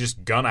 Like, it's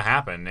just gonna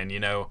happen. And you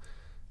know,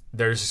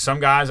 there's some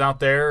guys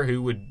out there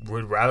who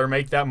would rather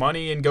make that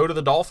money and go to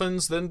the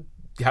Dolphins than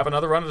have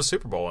another run at the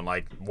Super Bowl. And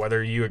like,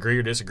 whether you agree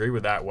or disagree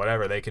with that,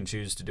 whatever, they can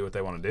choose to do what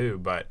they want to do.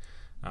 But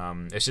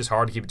it's just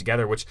hard to keep it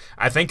together, which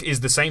I think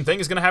is the same thing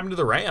is going to happen to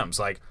the Rams.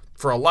 Like,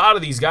 for a lot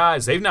of these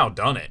guys, they've now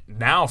done it.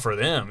 Now for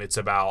them, it's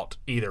about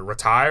either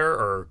retire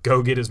or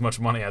go get as much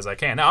money as I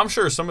can. Now, I'm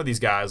sure some of these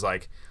guys,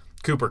 like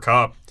Cooper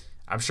Kupp,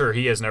 I'm sure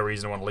he has no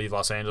reason to want to leave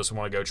Los Angeles and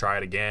want to go try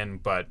it again.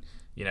 But,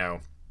 you know,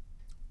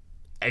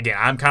 again,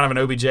 I'm kind of an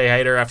OBJ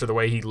hater after the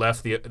way he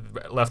left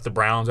the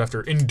Browns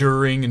after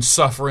enduring and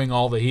suffering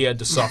all that he had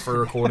to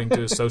suffer, according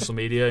to his social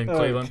media in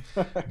Cleveland.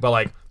 But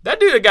like, that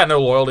dude had got no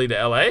loyalty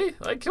to LA.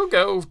 Like, he'll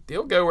go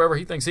wherever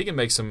he thinks he can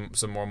make some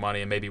more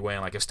money and maybe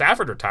win. Like, if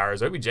Stafford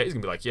retires, OBJ's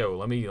gonna be like, yo,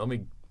 let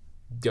me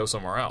go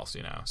somewhere else,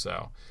 you know.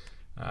 So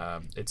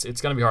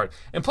it's gonna be hard.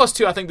 And plus,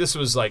 too, I think this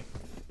was like,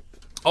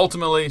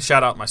 ultimately,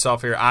 shout out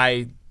myself here,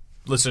 I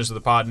listeners of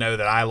the pod know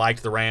that I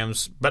liked the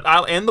Rams,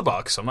 and the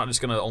Bucks. I'm not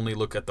just going to only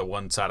look at the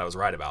one side I was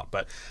right about.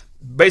 But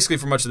basically,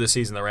 for much of this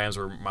season, the Rams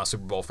were my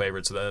Super Bowl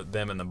favorites,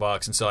 them and the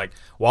Bucks. And so, like,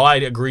 while I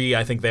agree,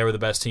 I think they were the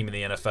best team in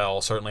the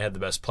NFL, certainly had the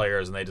best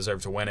players, and they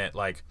deserved to win it.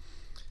 Like,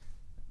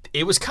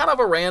 it was kind of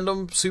a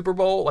random Super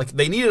Bowl. Like,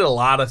 they needed a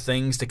lot of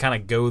things to kind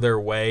of go their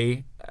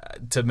way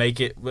to make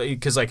it,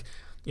 because, like,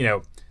 you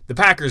know, the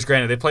Packers,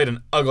 granted, they played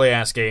an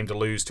ugly-ass game to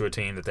lose to a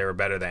team that they were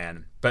better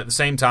than. But at the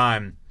same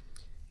time,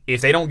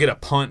 if they don't get a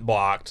punt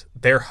blocked,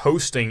 they're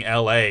hosting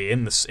L.A.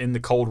 in the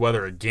cold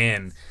weather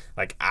again.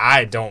 Like,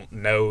 I don't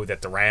know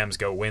that the Rams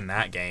go win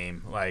that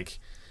game. Like,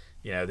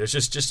 you know, there's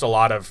just a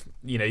lot of,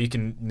 you know, you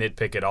can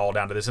nitpick it all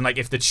down to this. And, like,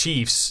 if the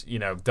Chiefs, you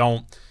know,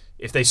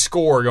 if they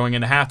score going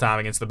into halftime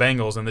against the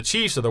Bengals and the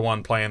Chiefs are the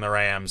one playing the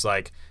Rams,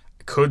 like,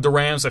 could the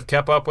Rams have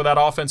kept up with that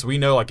offense? We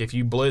know, like, if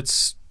you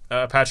blitz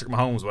Patrick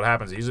Mahomes, what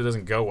happens? It usually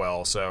doesn't go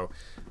well. So,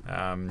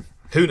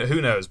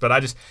 who knows? But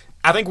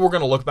I think we're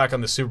going to look back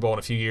on the Super Bowl in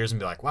a few years and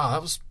be like, wow,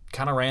 that was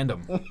kind of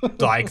random.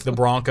 Like the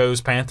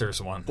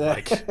Broncos-Panthers one.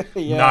 Like,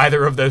 yeah.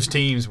 Neither of those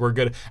teams were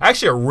good.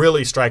 Actually, a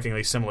really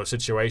strikingly similar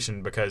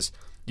situation, because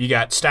you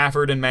got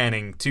Stafford and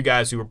Manning, two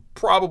guys who were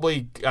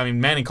probably – I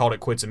mean, Manning called it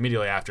quits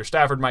immediately after.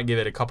 Stafford might give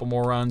it a couple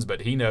more runs,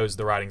 but he knows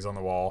the writing's on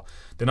the wall.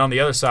 Then on the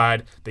other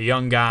side, the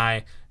young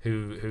guy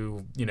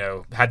who you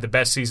know, had the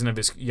best season of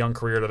his young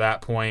career to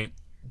that point,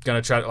 going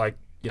to try to, like,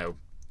 you know,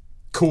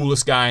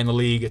 coolest guy in the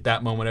league at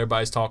that moment.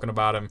 Everybody's talking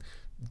about him.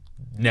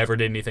 Never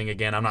did anything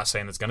again. I'm not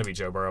saying it's going to be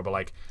Joe Burrow, but,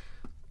 like,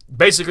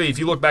 basically, if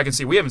you look back and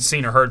see, we haven't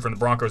seen or heard from the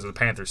Broncos or the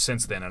Panthers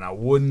since then, and I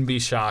wouldn't be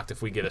shocked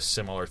if we get a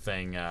similar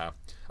thing.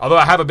 Although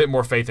I have a bit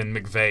more faith in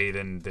McVay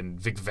than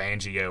Vic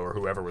Fangio or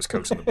whoever was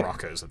coaching the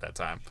Broncos at that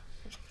time.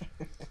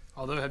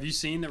 Although, have you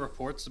seen the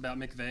reports about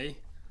McVay?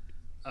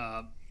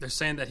 They're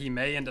saying that he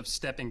may end up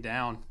stepping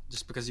down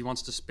just because he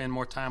wants to spend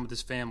more time with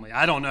his family.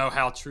 I don't know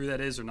how true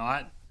that is or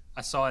not.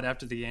 I saw it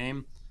after the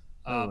game.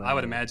 I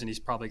would imagine he's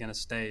probably going to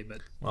stay, but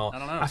I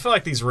don't know. I feel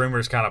like these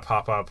rumors kind of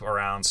pop up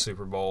around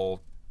Super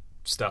Bowl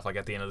stuff, like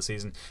at the end of the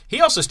season.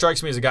 He also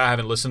strikes me as a guy, I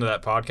haven't listened to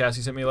that podcast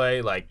he sent me,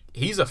 like,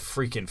 he's a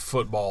freaking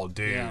football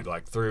dude,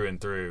 like, through and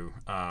through.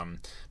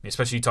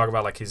 Especially you talk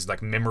about, like, his,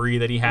 like, memory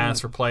that he has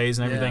for plays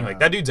and everything. Like,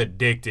 that dude's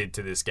addicted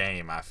to this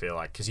game, I feel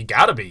like, because you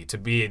got to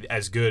be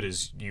as good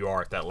as you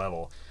are at that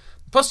level.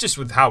 Plus, just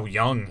with how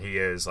young he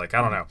is, like,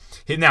 I don't know.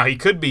 Now, he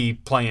could be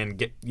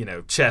playing, you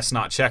know, chess,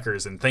 not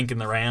checkers, and thinking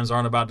the Rams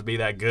aren't about to be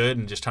that good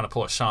and just trying to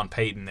pull a Sean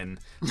Payton and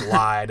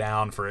lie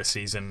down for a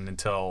season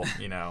until,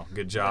 you know,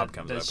 good job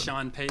comes up.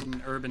 Sean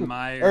Payton, Urban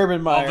Meyer.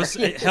 Urban Meyer.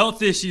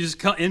 Health issues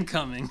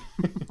incoming.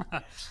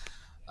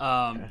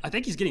 I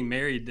think he's getting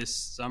married this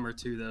summer,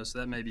 too, though, so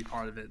that may be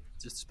part of it.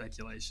 Just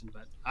speculation,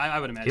 but I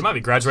would imagine. He might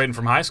be graduating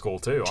from high school,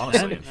 too,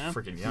 honestly.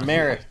 Freaking young.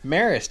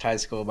 Marist High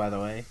School, by the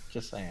way.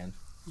 Just saying.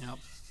 Yep.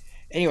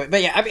 Anyway,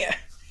 but yeah, I mean,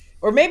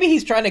 or maybe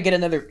he's trying to get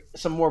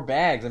some more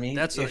bags. I mean,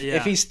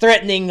 if he's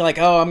threatening, like,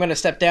 oh, I'm going to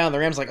step down, the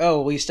Rams like,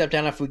 oh, will you step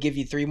down if we give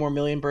you $3 more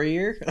million per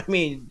year? I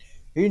mean,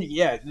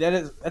 yeah,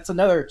 that's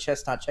another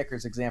chess not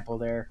checkers example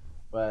there.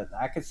 But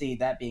I could see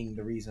that being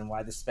the reason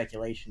why this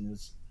speculation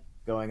is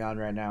going on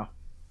right now.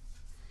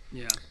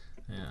 Yeah.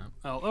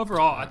 Well,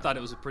 overall, I thought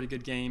it was a pretty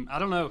good game. I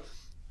don't know.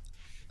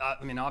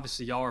 I mean,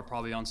 obviously, y'all are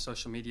probably on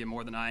social media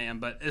more than I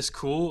am, but as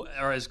cool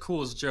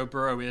as Joe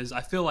Burrow is,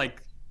 I feel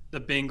like the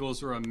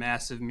Bengals were a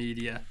massive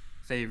media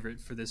favorite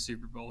for this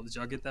Super Bowl. Did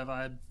y'all get that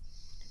vibe?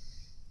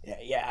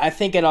 Yeah. I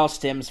think it all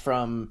stems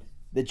from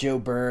the Joe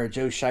Burrow,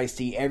 Joe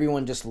Shiesty.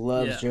 Everyone just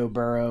loves Joe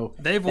Burrow.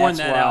 They've worn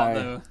that out,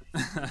 though.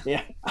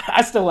 Yeah,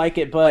 I still like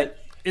it, but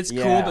it's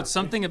cool. But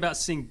something about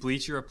seeing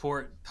Bleacher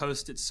Report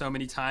post it so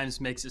many times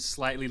makes it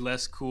slightly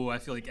less cool. I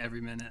feel like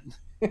every minute.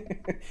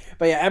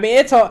 But yeah, I mean,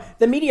 it's all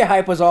the media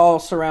hype was all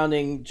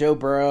surrounding Joe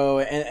Burrow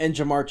and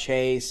Jamar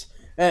Chase.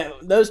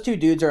 Those two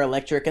dudes are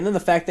electric, and then the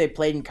fact they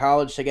played in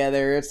college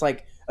together, it's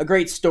like a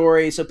great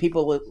story. So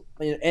people,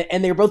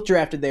 and they were both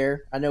drafted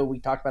there. I know we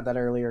talked about that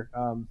earlier,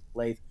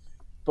 Lath,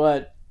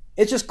 but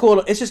it's just cool.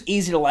 It's just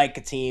easy to like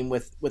a team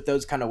with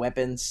those kind of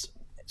weapons,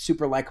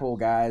 super likable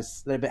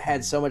guys that have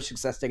had so much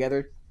success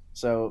together.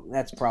 So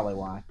that's probably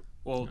why.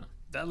 Well,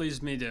 that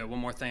leads me to one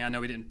more thing. I know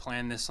we didn't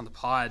plan this on the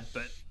pod,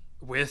 but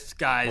with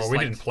guys, we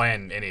didn't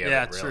plan any of it.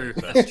 Yeah, really, true.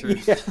 That's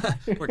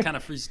true. We're kind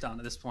of freestyling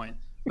at this point,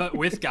 but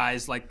with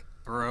guys like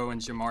Burrow and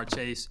Jamar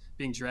Chase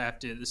being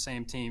drafted at the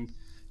same team,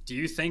 do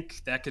you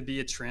think that could be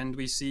a trend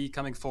we see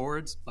coming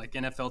forwards? Like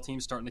NFL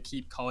teams starting to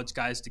keep college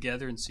guys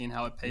together and seeing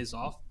how it pays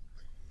off?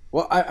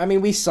 Well, I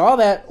mean, we saw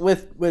that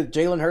with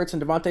Jalen Hurts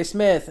and Devontae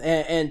Smith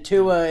and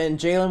Tua and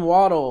Jalen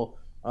Waddle.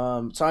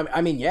 So,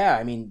 I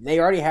mean, they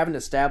already have an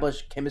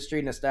established chemistry,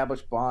 an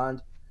established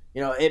bond.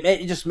 You know,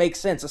 it just makes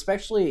sense,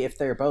 especially if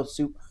they're both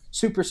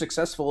super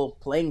successful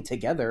playing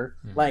together,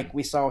 like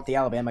we saw with the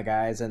Alabama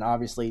guys and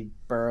obviously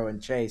Burrow and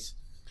Chase.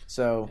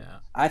 So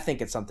I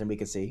think it's something we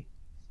could see.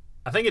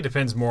 I think it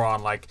depends more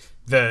on like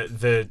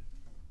the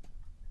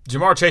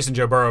Jamar Chase and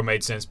Joe Burrow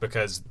made sense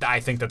because I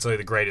think that's like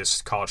the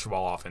greatest college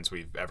football offense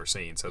we've ever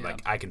seen. So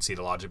like I can see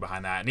the logic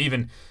behind that, and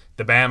even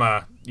the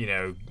Bama,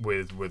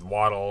 with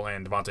Waddle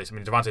and Devontae. I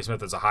mean, Devontae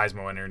Smith is a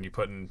Heisman winner, and you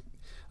put in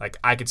like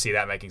I could see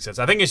that making sense.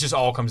 I think it's just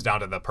all comes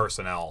down to the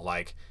personnel.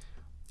 Like,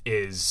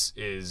 is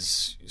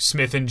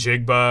Smith and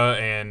Jigba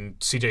and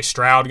C.J.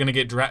 Stroud going to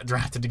get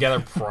drafted together?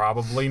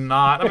 Probably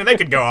not. I mean, they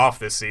could go off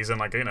this season.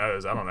 Like, who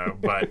knows? I don't know,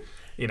 but.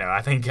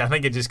 I think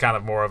it's just kind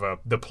of more of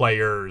the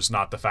players,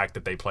 not the fact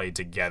that they played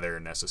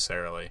together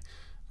necessarily.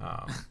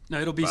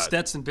 No, it'll be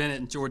Stetson Bennett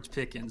and George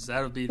Pickens.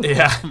 That'll be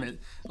the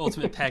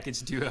ultimate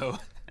package duo.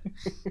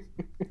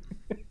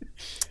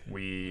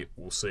 We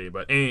will see.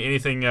 But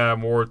anything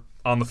more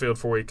on the field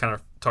before we kind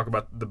of talk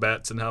about the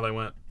bets and how they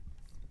went?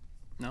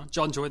 No, did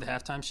y'all enjoy the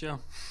halftime show?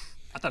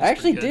 I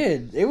actually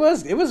did. It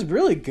was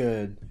really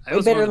good. It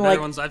was one of the better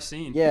ones I've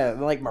seen. Yeah,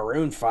 like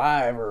Maroon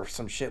 5 or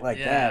some shit like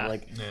that.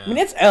 Like, I mean,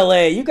 it's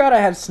L.A. You gotta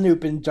have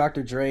Snoop and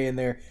Dr. Dre in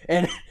there,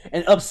 and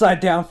upside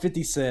down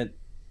 50 Cent.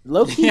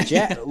 Low key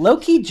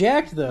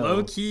jacked though.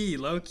 Low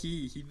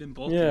key. He'd been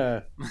bulking.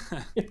 Yeah.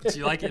 Did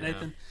you like it,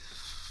 Nathan?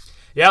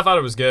 Yeah, I thought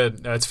it was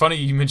good. It's funny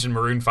you mentioned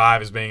Maroon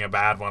 5 as being a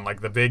bad one. Like,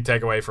 the big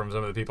takeaway from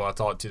some of the people I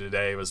talked to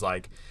today was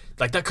like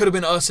that could have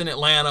been us in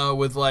Atlanta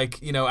with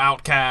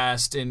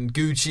Outkast and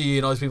Gucci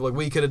and all these people. Like,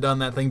 we could have done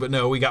that thing, but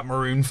no, we got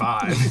Maroon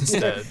 5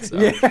 instead. So,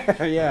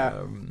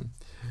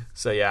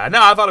 yeah.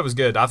 No, I thought it was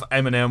good. I thought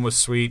Eminem was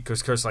sweet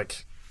because, of course,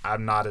 like,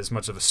 I'm not as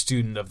much of a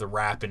student of the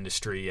rap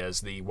industry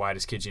as the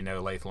whitest kid you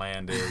know, Lath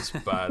Land is,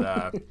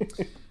 but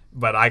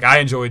but I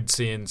enjoyed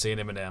seeing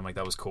Eminem. Like,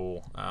 that was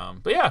cool.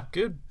 But yeah,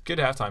 good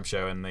halftime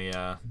show, and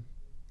the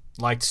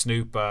liked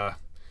Snoop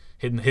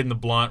hitting the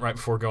blunt right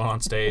before going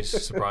on stage.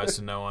 Surprise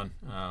to no one.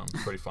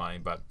 Pretty funny,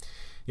 but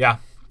yeah,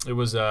 it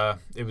was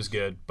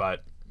good.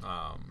 But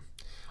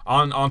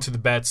on to the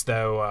bets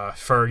though.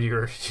 Ferg, you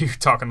were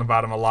talking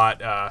about them a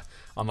lot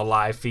on the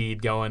live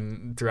feed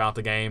going throughout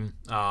the game.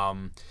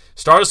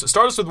 Start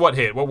us with what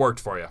hit. What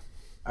worked for you?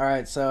 All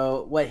right,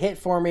 so what hit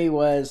for me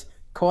was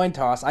coin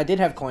toss. I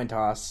did have coin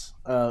toss.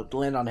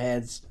 Land on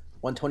heads.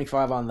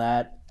 125 on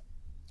that.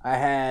 I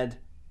had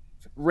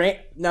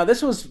now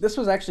this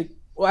was actually.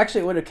 Well,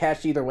 actually, it would have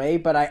cashed either way,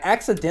 but I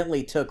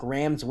accidentally took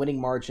Rams winning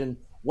margin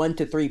 1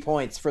 to 3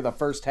 points for the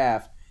first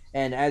half.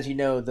 And as you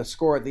know, the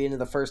score at the end of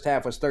the first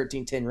half was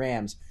 13-10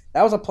 Rams.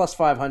 That was a plus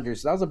 500,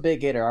 so that was a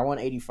big hitter. I won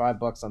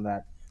 $85 on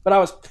that. But I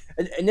was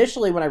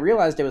initially, when I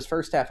realized it was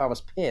first half, I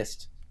was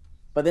pissed.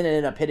 But then it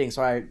ended up hitting,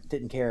 so I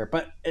didn't care.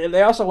 But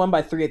they also won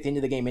by 3 at the end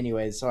of the game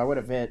anyways, so I would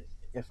have hit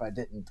if I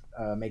didn't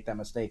make that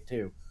mistake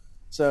too.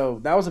 So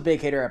that was a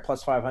big hitter at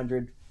plus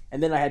 500.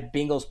 And then I had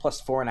Bengals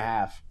plus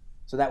 4.5.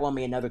 So that won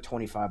me another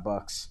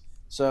 $25.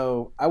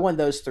 So I won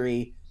those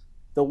 3.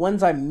 The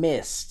ones I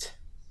missed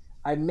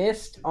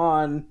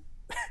on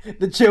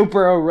the Joe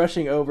Burrow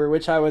rushing over,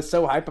 which I was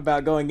so hype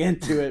about going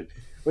into it,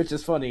 which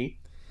is funny.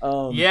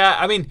 Yeah,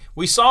 I mean,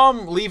 we saw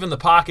him leave in the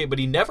pocket, but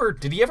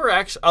did he ever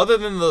actually, other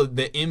than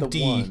the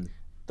empty,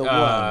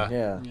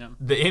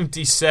 the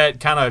empty set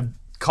kind of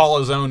call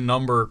his own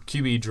number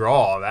QB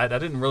draw, I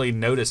didn't really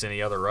notice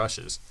any other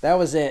rushes. That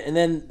was it. And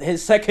then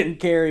his second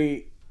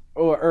carry.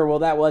 Well,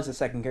 that was the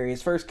second carry.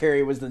 His first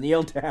carry was the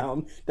kneel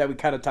down that we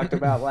kind of talked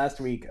about last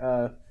week.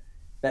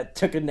 That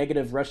took a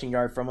negative rushing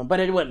yard from him, but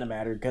it wouldn't have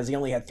mattered because he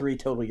only had 3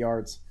 total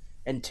yards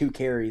and 2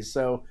 carries.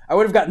 So I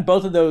would have gotten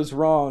both of those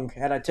wrong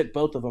had I took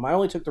both of them. I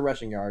only took the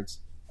rushing yards.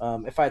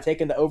 If I had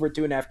taken the over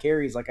 2.5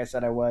 carries, like I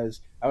said I would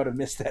have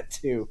missed that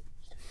too.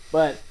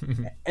 But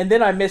and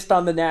then I missed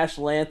on the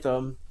national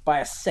anthem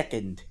by a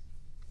second.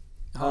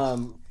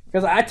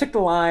 Because I took the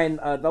line.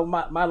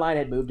 My line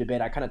had moved a bit.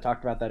 I kind of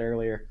talked about that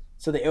earlier.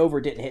 So the over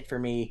didn't hit for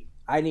me.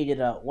 I needed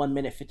a 1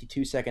 minute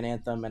 52 second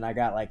anthem, and I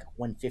got like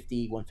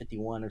 150,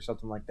 151 or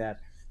something like that.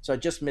 So I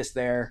just missed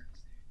there.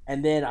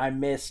 And then I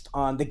missed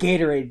on the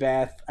Gatorade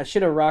bath. I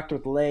should have rocked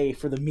with Lay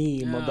for the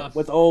meme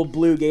with old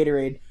blue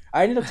Gatorade.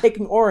 I ended up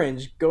taking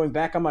orange, going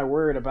back on my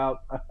word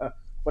about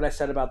what I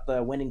said about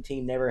the winning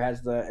team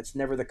it's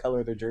never the color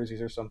of their jerseys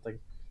or something.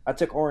 I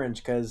took orange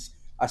because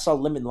I saw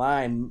lemon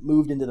lime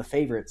moved into the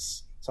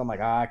favorites. So I'm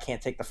like, I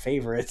can't take the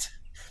favorites.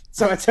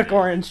 So I took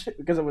orange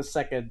because it was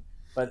second.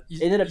 But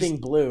it ended up being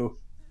blue.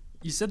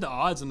 You said the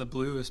odds on the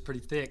blue was pretty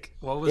thick.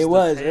 What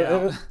was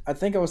I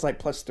think it was like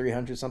plus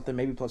 300 something,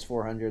 maybe plus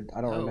 400.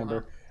 I don't remember.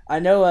 Wow. I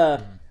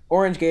know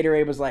orange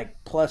Gatorade was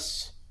like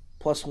plus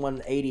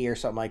 180 or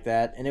something like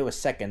that, and it was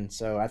second.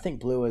 So I think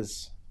blue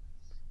was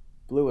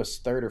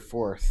third or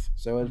fourth.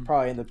 So it was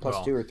probably in the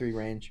plus 2 or 3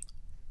 range.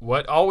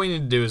 All we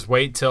need to do is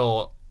wait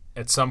till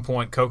at some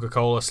point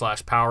Coca-Cola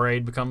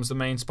 /Powerade becomes the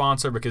main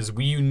sponsor, because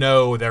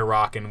they're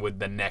rocking with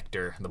the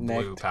Nectar, the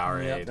blue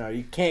Powerade. Yep. No,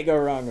 you can't go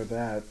wrong with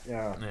that.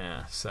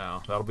 Yeah,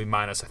 so that'll be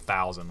minus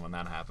 1,000 when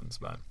that happens.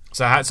 But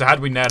so how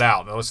did we net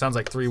out? It sounds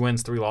like 3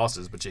 wins, 3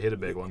 losses, but you hit a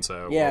big one.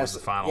 So what was the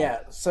final?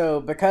 Yeah,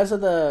 so because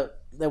of the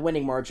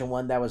winning margin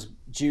one that was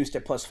juiced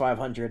at plus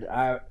 500,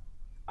 I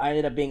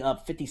ended up being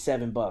up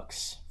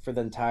 $57 for the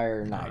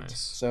entire night.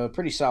 Nice. So a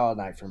pretty solid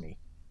night for me.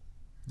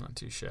 Not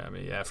too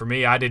shabby. Yeah, for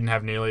me, I didn't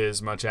have nearly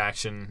as much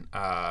action.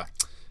 Had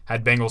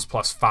had Bengals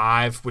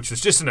 +5, which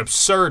was just an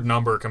absurd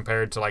number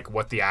compared to like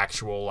what the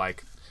actual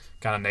like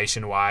kind of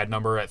nationwide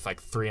number at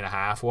like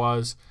 3.5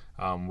 was,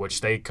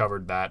 which they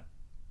covered that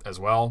as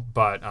well.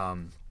 But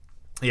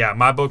yeah,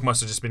 my book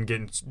must have just been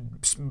getting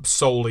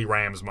solely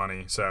Rams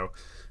money. So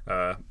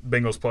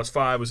Bengals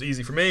 +5 was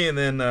easy for me, and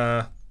then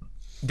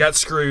got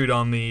screwed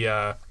on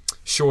the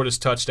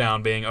shortest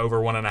touchdown being over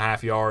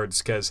 1.5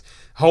 yards, because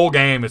whole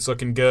game it's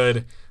looking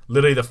good.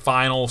 Literally the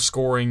final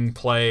scoring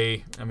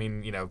play, I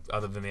mean, you know,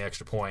 other than the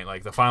extra point,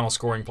 like the final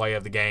scoring play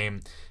of the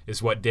game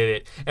is what did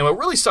it. And what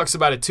really sucks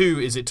about it too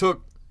is it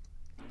took,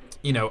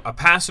 you know, a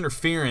pass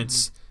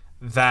interference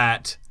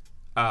that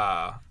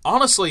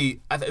honestly,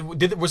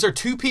 was there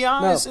 2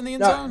 PIs in the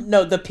end zone?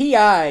 No, the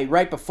PI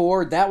right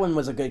before, that one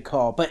was a good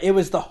call, but it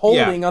was the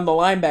holding on the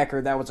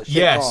linebacker that was a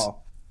shit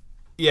call.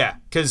 Yeah,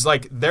 because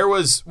like there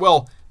was,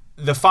 well,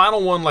 the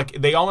final one, like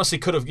they honestly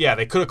could have,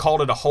 they could have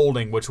called it a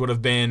holding, which would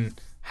have been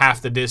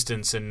half the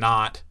distance and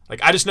not, like,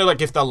 I just know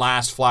like if the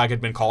last flag had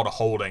been called a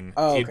holding,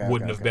 it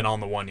wouldn't have been on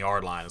the 1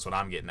 yard line is what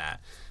I'm getting at.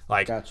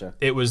 Like, gotcha.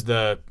 It was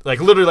the, like,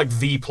 literally like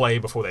the play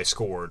before they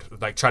scored,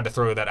 like tried to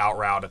throw that out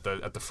route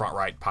at the front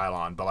right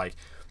pylon, but like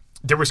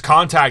there was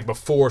contact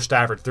before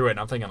Stafford threw it,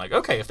 and I'm thinking like,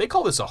 okay, if they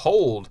call this a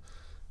hold,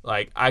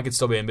 like I could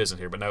still be in business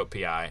here, but no,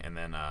 PI, and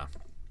then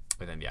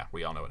yeah,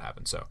 we all know what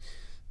happened. So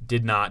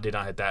did not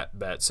hit that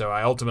bet. So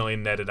I ultimately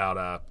netted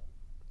out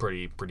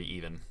pretty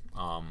even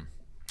on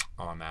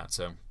that.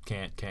 So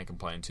can't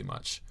complain too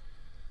much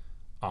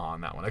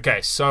on that one. Okay,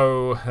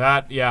 so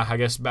that, I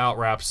guess about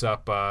wraps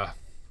up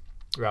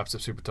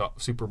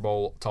Super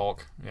Bowl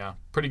talk. Yeah,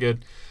 pretty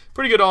good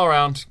all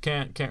around.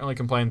 Can't really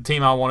complain. The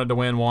team I wanted to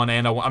win won,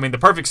 and I mean the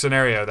perfect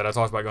scenario that I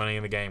talked about going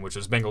into the game, which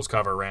was Bengals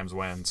cover, Rams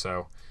win.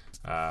 So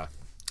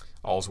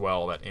all's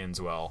well that ends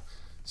well.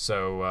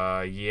 So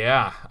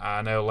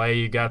I know, Lay,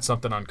 you got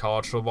something on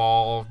college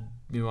football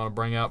you want to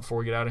bring up before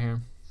we get out of here?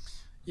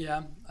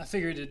 Yeah, I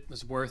figured it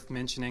was worth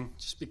mentioning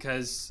just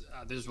because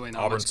there's really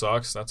not Auburn much.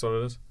 sucks. That's what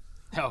it is.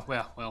 Oh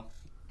well,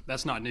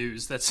 that's not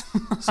news. That's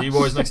see you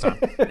boys next time.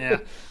 Yeah.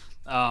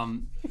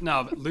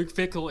 No, but Luke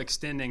Fickell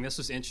extending, this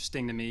was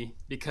interesting to me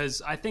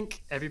because I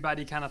think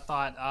everybody kind of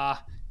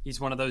thought,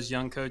 he's one of those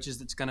young coaches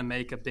that's going to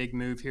make a big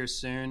move here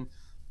soon.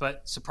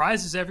 But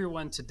surprises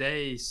everyone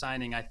today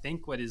signing, I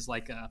think, what is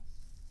like a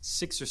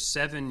 6 or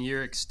 7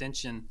 year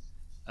extension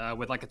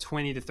with like a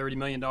 $20 to $30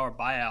 million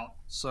buyout.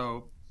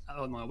 So I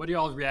don't know. What are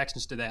y'all's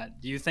reactions to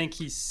that? Do you think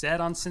he's set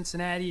on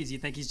Cincinnati? Do you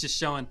think he's just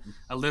showing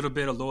a little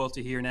bit of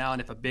loyalty here now,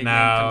 and if a big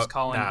name comes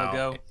calling, he'll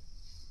go?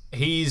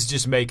 He's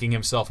just making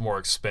himself more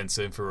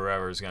expensive for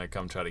whoever's going to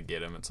come try to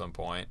get him at some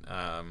point.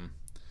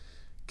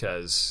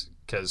 Because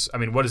I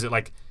mean, what is it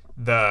like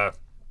the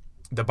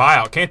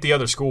buyout? Can't the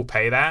other school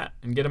pay that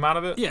and get him out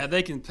of it? Yeah,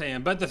 they can pay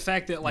him, but the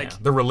fact that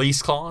the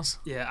release clause.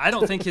 Yeah, I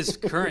don't think his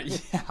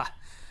current.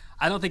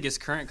 I don't think his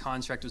current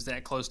contract was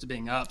that close to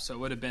being up, so it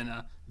would have been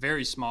a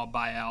very small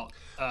buyout.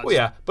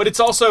 But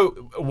it's also,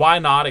 why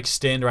not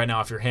extend right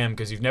now if you're him,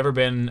 because you've never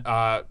been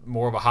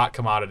more of a hot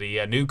commodity.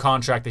 A new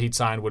contract that he'd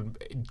signed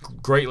would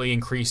greatly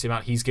increase the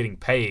amount he's getting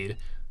paid,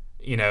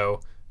 and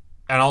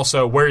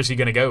also, where is he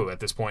going to go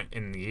at this point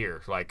in the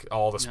year? Like,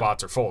 all the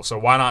spots are full. So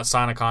why not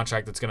sign a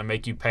contract that's going to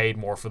make you paid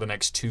more for the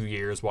next 2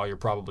 years while you're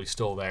probably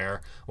still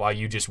there, while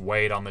you just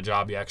wait on the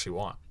job you actually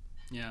want?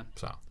 Yeah.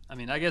 So I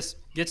mean, I guess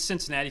gets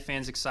Cincinnati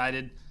fans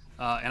excited,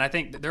 and I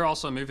think they're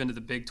also moving to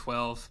the Big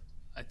 12.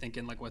 I think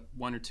in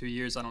 1 or 2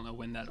 years. I don't know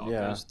when that all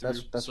goes through.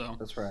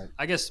 That's right.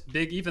 I guess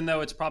big, even though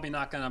it's probably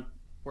not going to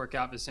work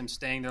out with him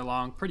staying there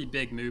long. Pretty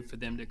big move for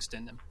them to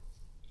extend him.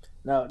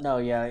 No,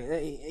 yeah,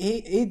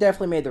 he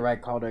definitely made the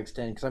right call to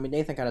extend, because I mean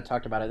Nathan kind of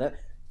talked about it. That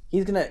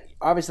he's gonna,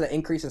 obviously the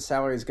increase in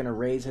salary is gonna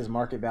raise his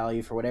market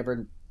value for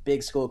whatever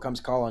big school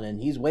comes calling,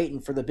 and he's waiting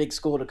for the big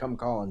school to come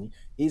calling.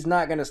 He's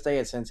not gonna stay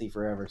at Cincy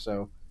forever,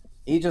 so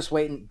he's just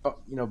waiting,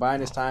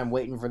 buying his time,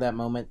 waiting for that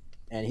moment,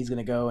 and he's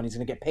gonna go and he's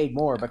gonna get paid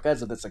more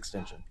because of this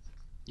extension.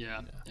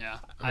 Yeah.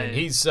 I mean,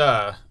 he's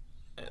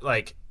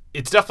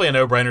it's definitely a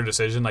no-brainer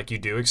decision. Like, you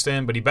do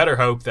extend, but he better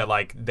hope that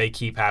they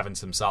keep having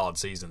some solid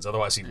seasons.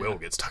 Otherwise, he will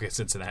get stuck at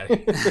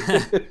Cincinnati.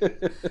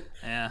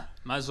 Yeah,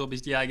 might as well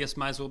be. Yeah, I guess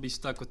might as well be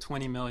stuck with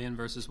 $20 million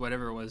versus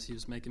whatever it was he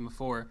was making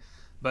before.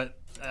 But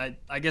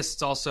I guess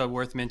it's also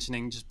worth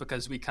mentioning, just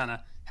because we kind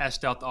of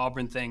hashed out the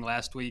Auburn thing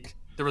last week.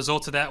 The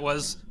result of that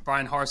was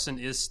Brian Harsin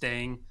is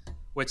staying.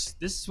 Which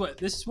this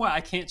is why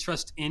I can't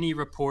trust any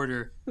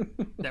reporter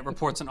that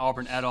reports on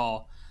Auburn at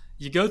all.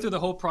 You go through the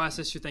whole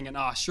process, you're thinking,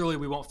 surely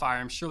we won't fire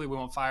him. Surely we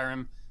won't fire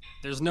him.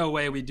 There's no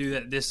way we do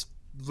that this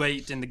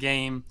late in the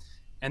game.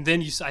 And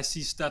then I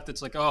see stuff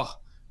that's like,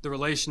 the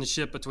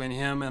relationship between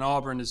him and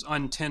Auburn is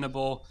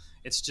untenable.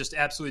 It's just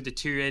absolutely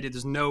deteriorated.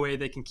 There's no way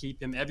they can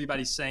keep him.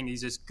 Everybody's saying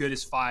he's as good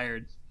as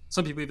fired.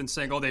 Some people even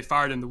saying, they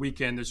fired him the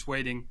weekend. They're just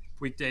waiting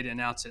weekday to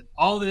announce it.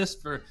 All this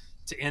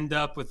to end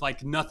up with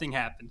nothing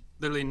happened.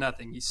 Literally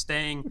nothing. He's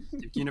staying.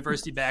 The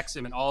university backs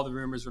him, and all the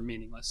rumors were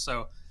meaningless.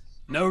 So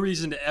no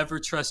reason to ever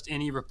trust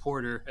any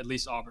reporter, at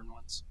least Auburn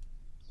ones.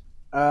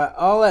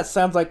 All that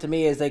sounds like to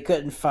me is they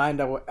couldn't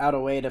find out a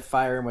way to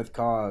fire him with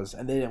cause,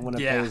 and they didn't want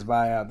to pay his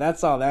buyout.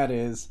 That's all that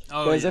is.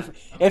 Because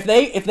if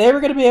they were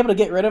going to be able to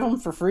get rid of him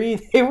for free,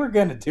 they were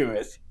going to do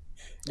it.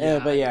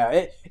 But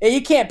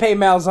you can't pay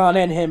Malzahn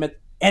and him,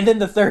 and then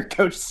the third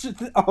coach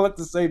all at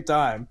the same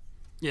time.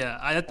 Yeah,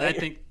 I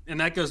think, and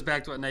that goes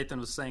back to what Nathan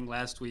was saying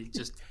last week.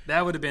 Just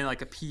that would have been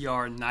like a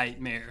PR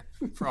nightmare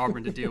for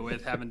Auburn to deal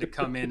with, having to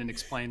come in and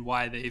explain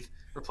why they've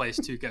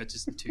replaced 2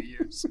 coaches in 2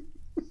 years.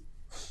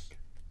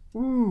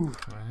 Ooh,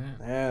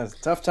 yeah, it's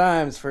tough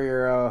times for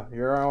your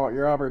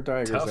Auburn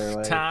Tigers.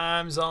 Tough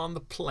times on the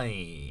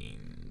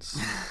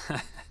plains.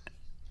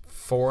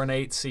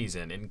 4-8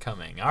 season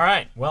incoming. All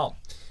right, well,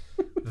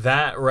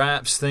 that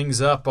wraps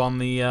things up on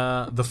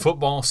the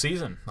football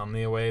season on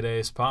the Away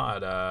Days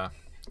pod.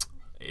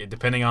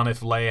 Depending on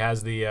if Lay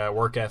has the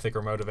work ethic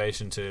or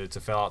motivation to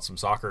fill out some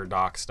soccer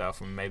doc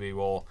stuff, maybe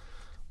we'll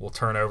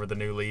turn over the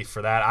new leaf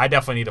for that. I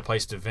definitely need a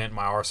place to vent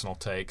my Arsenal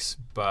takes,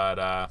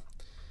 but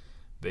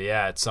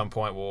yeah, at some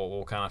point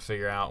we'll kind of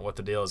figure out what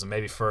the deal is, and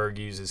maybe Ferg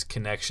uses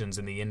connections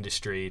in the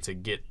industry to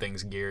get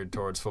things geared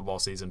towards football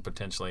season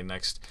potentially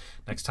next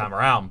time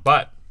around.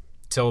 But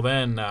till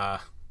then,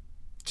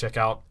 check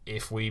out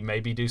if we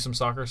maybe do some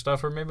soccer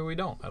stuff or maybe we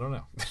don't. I don't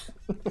know.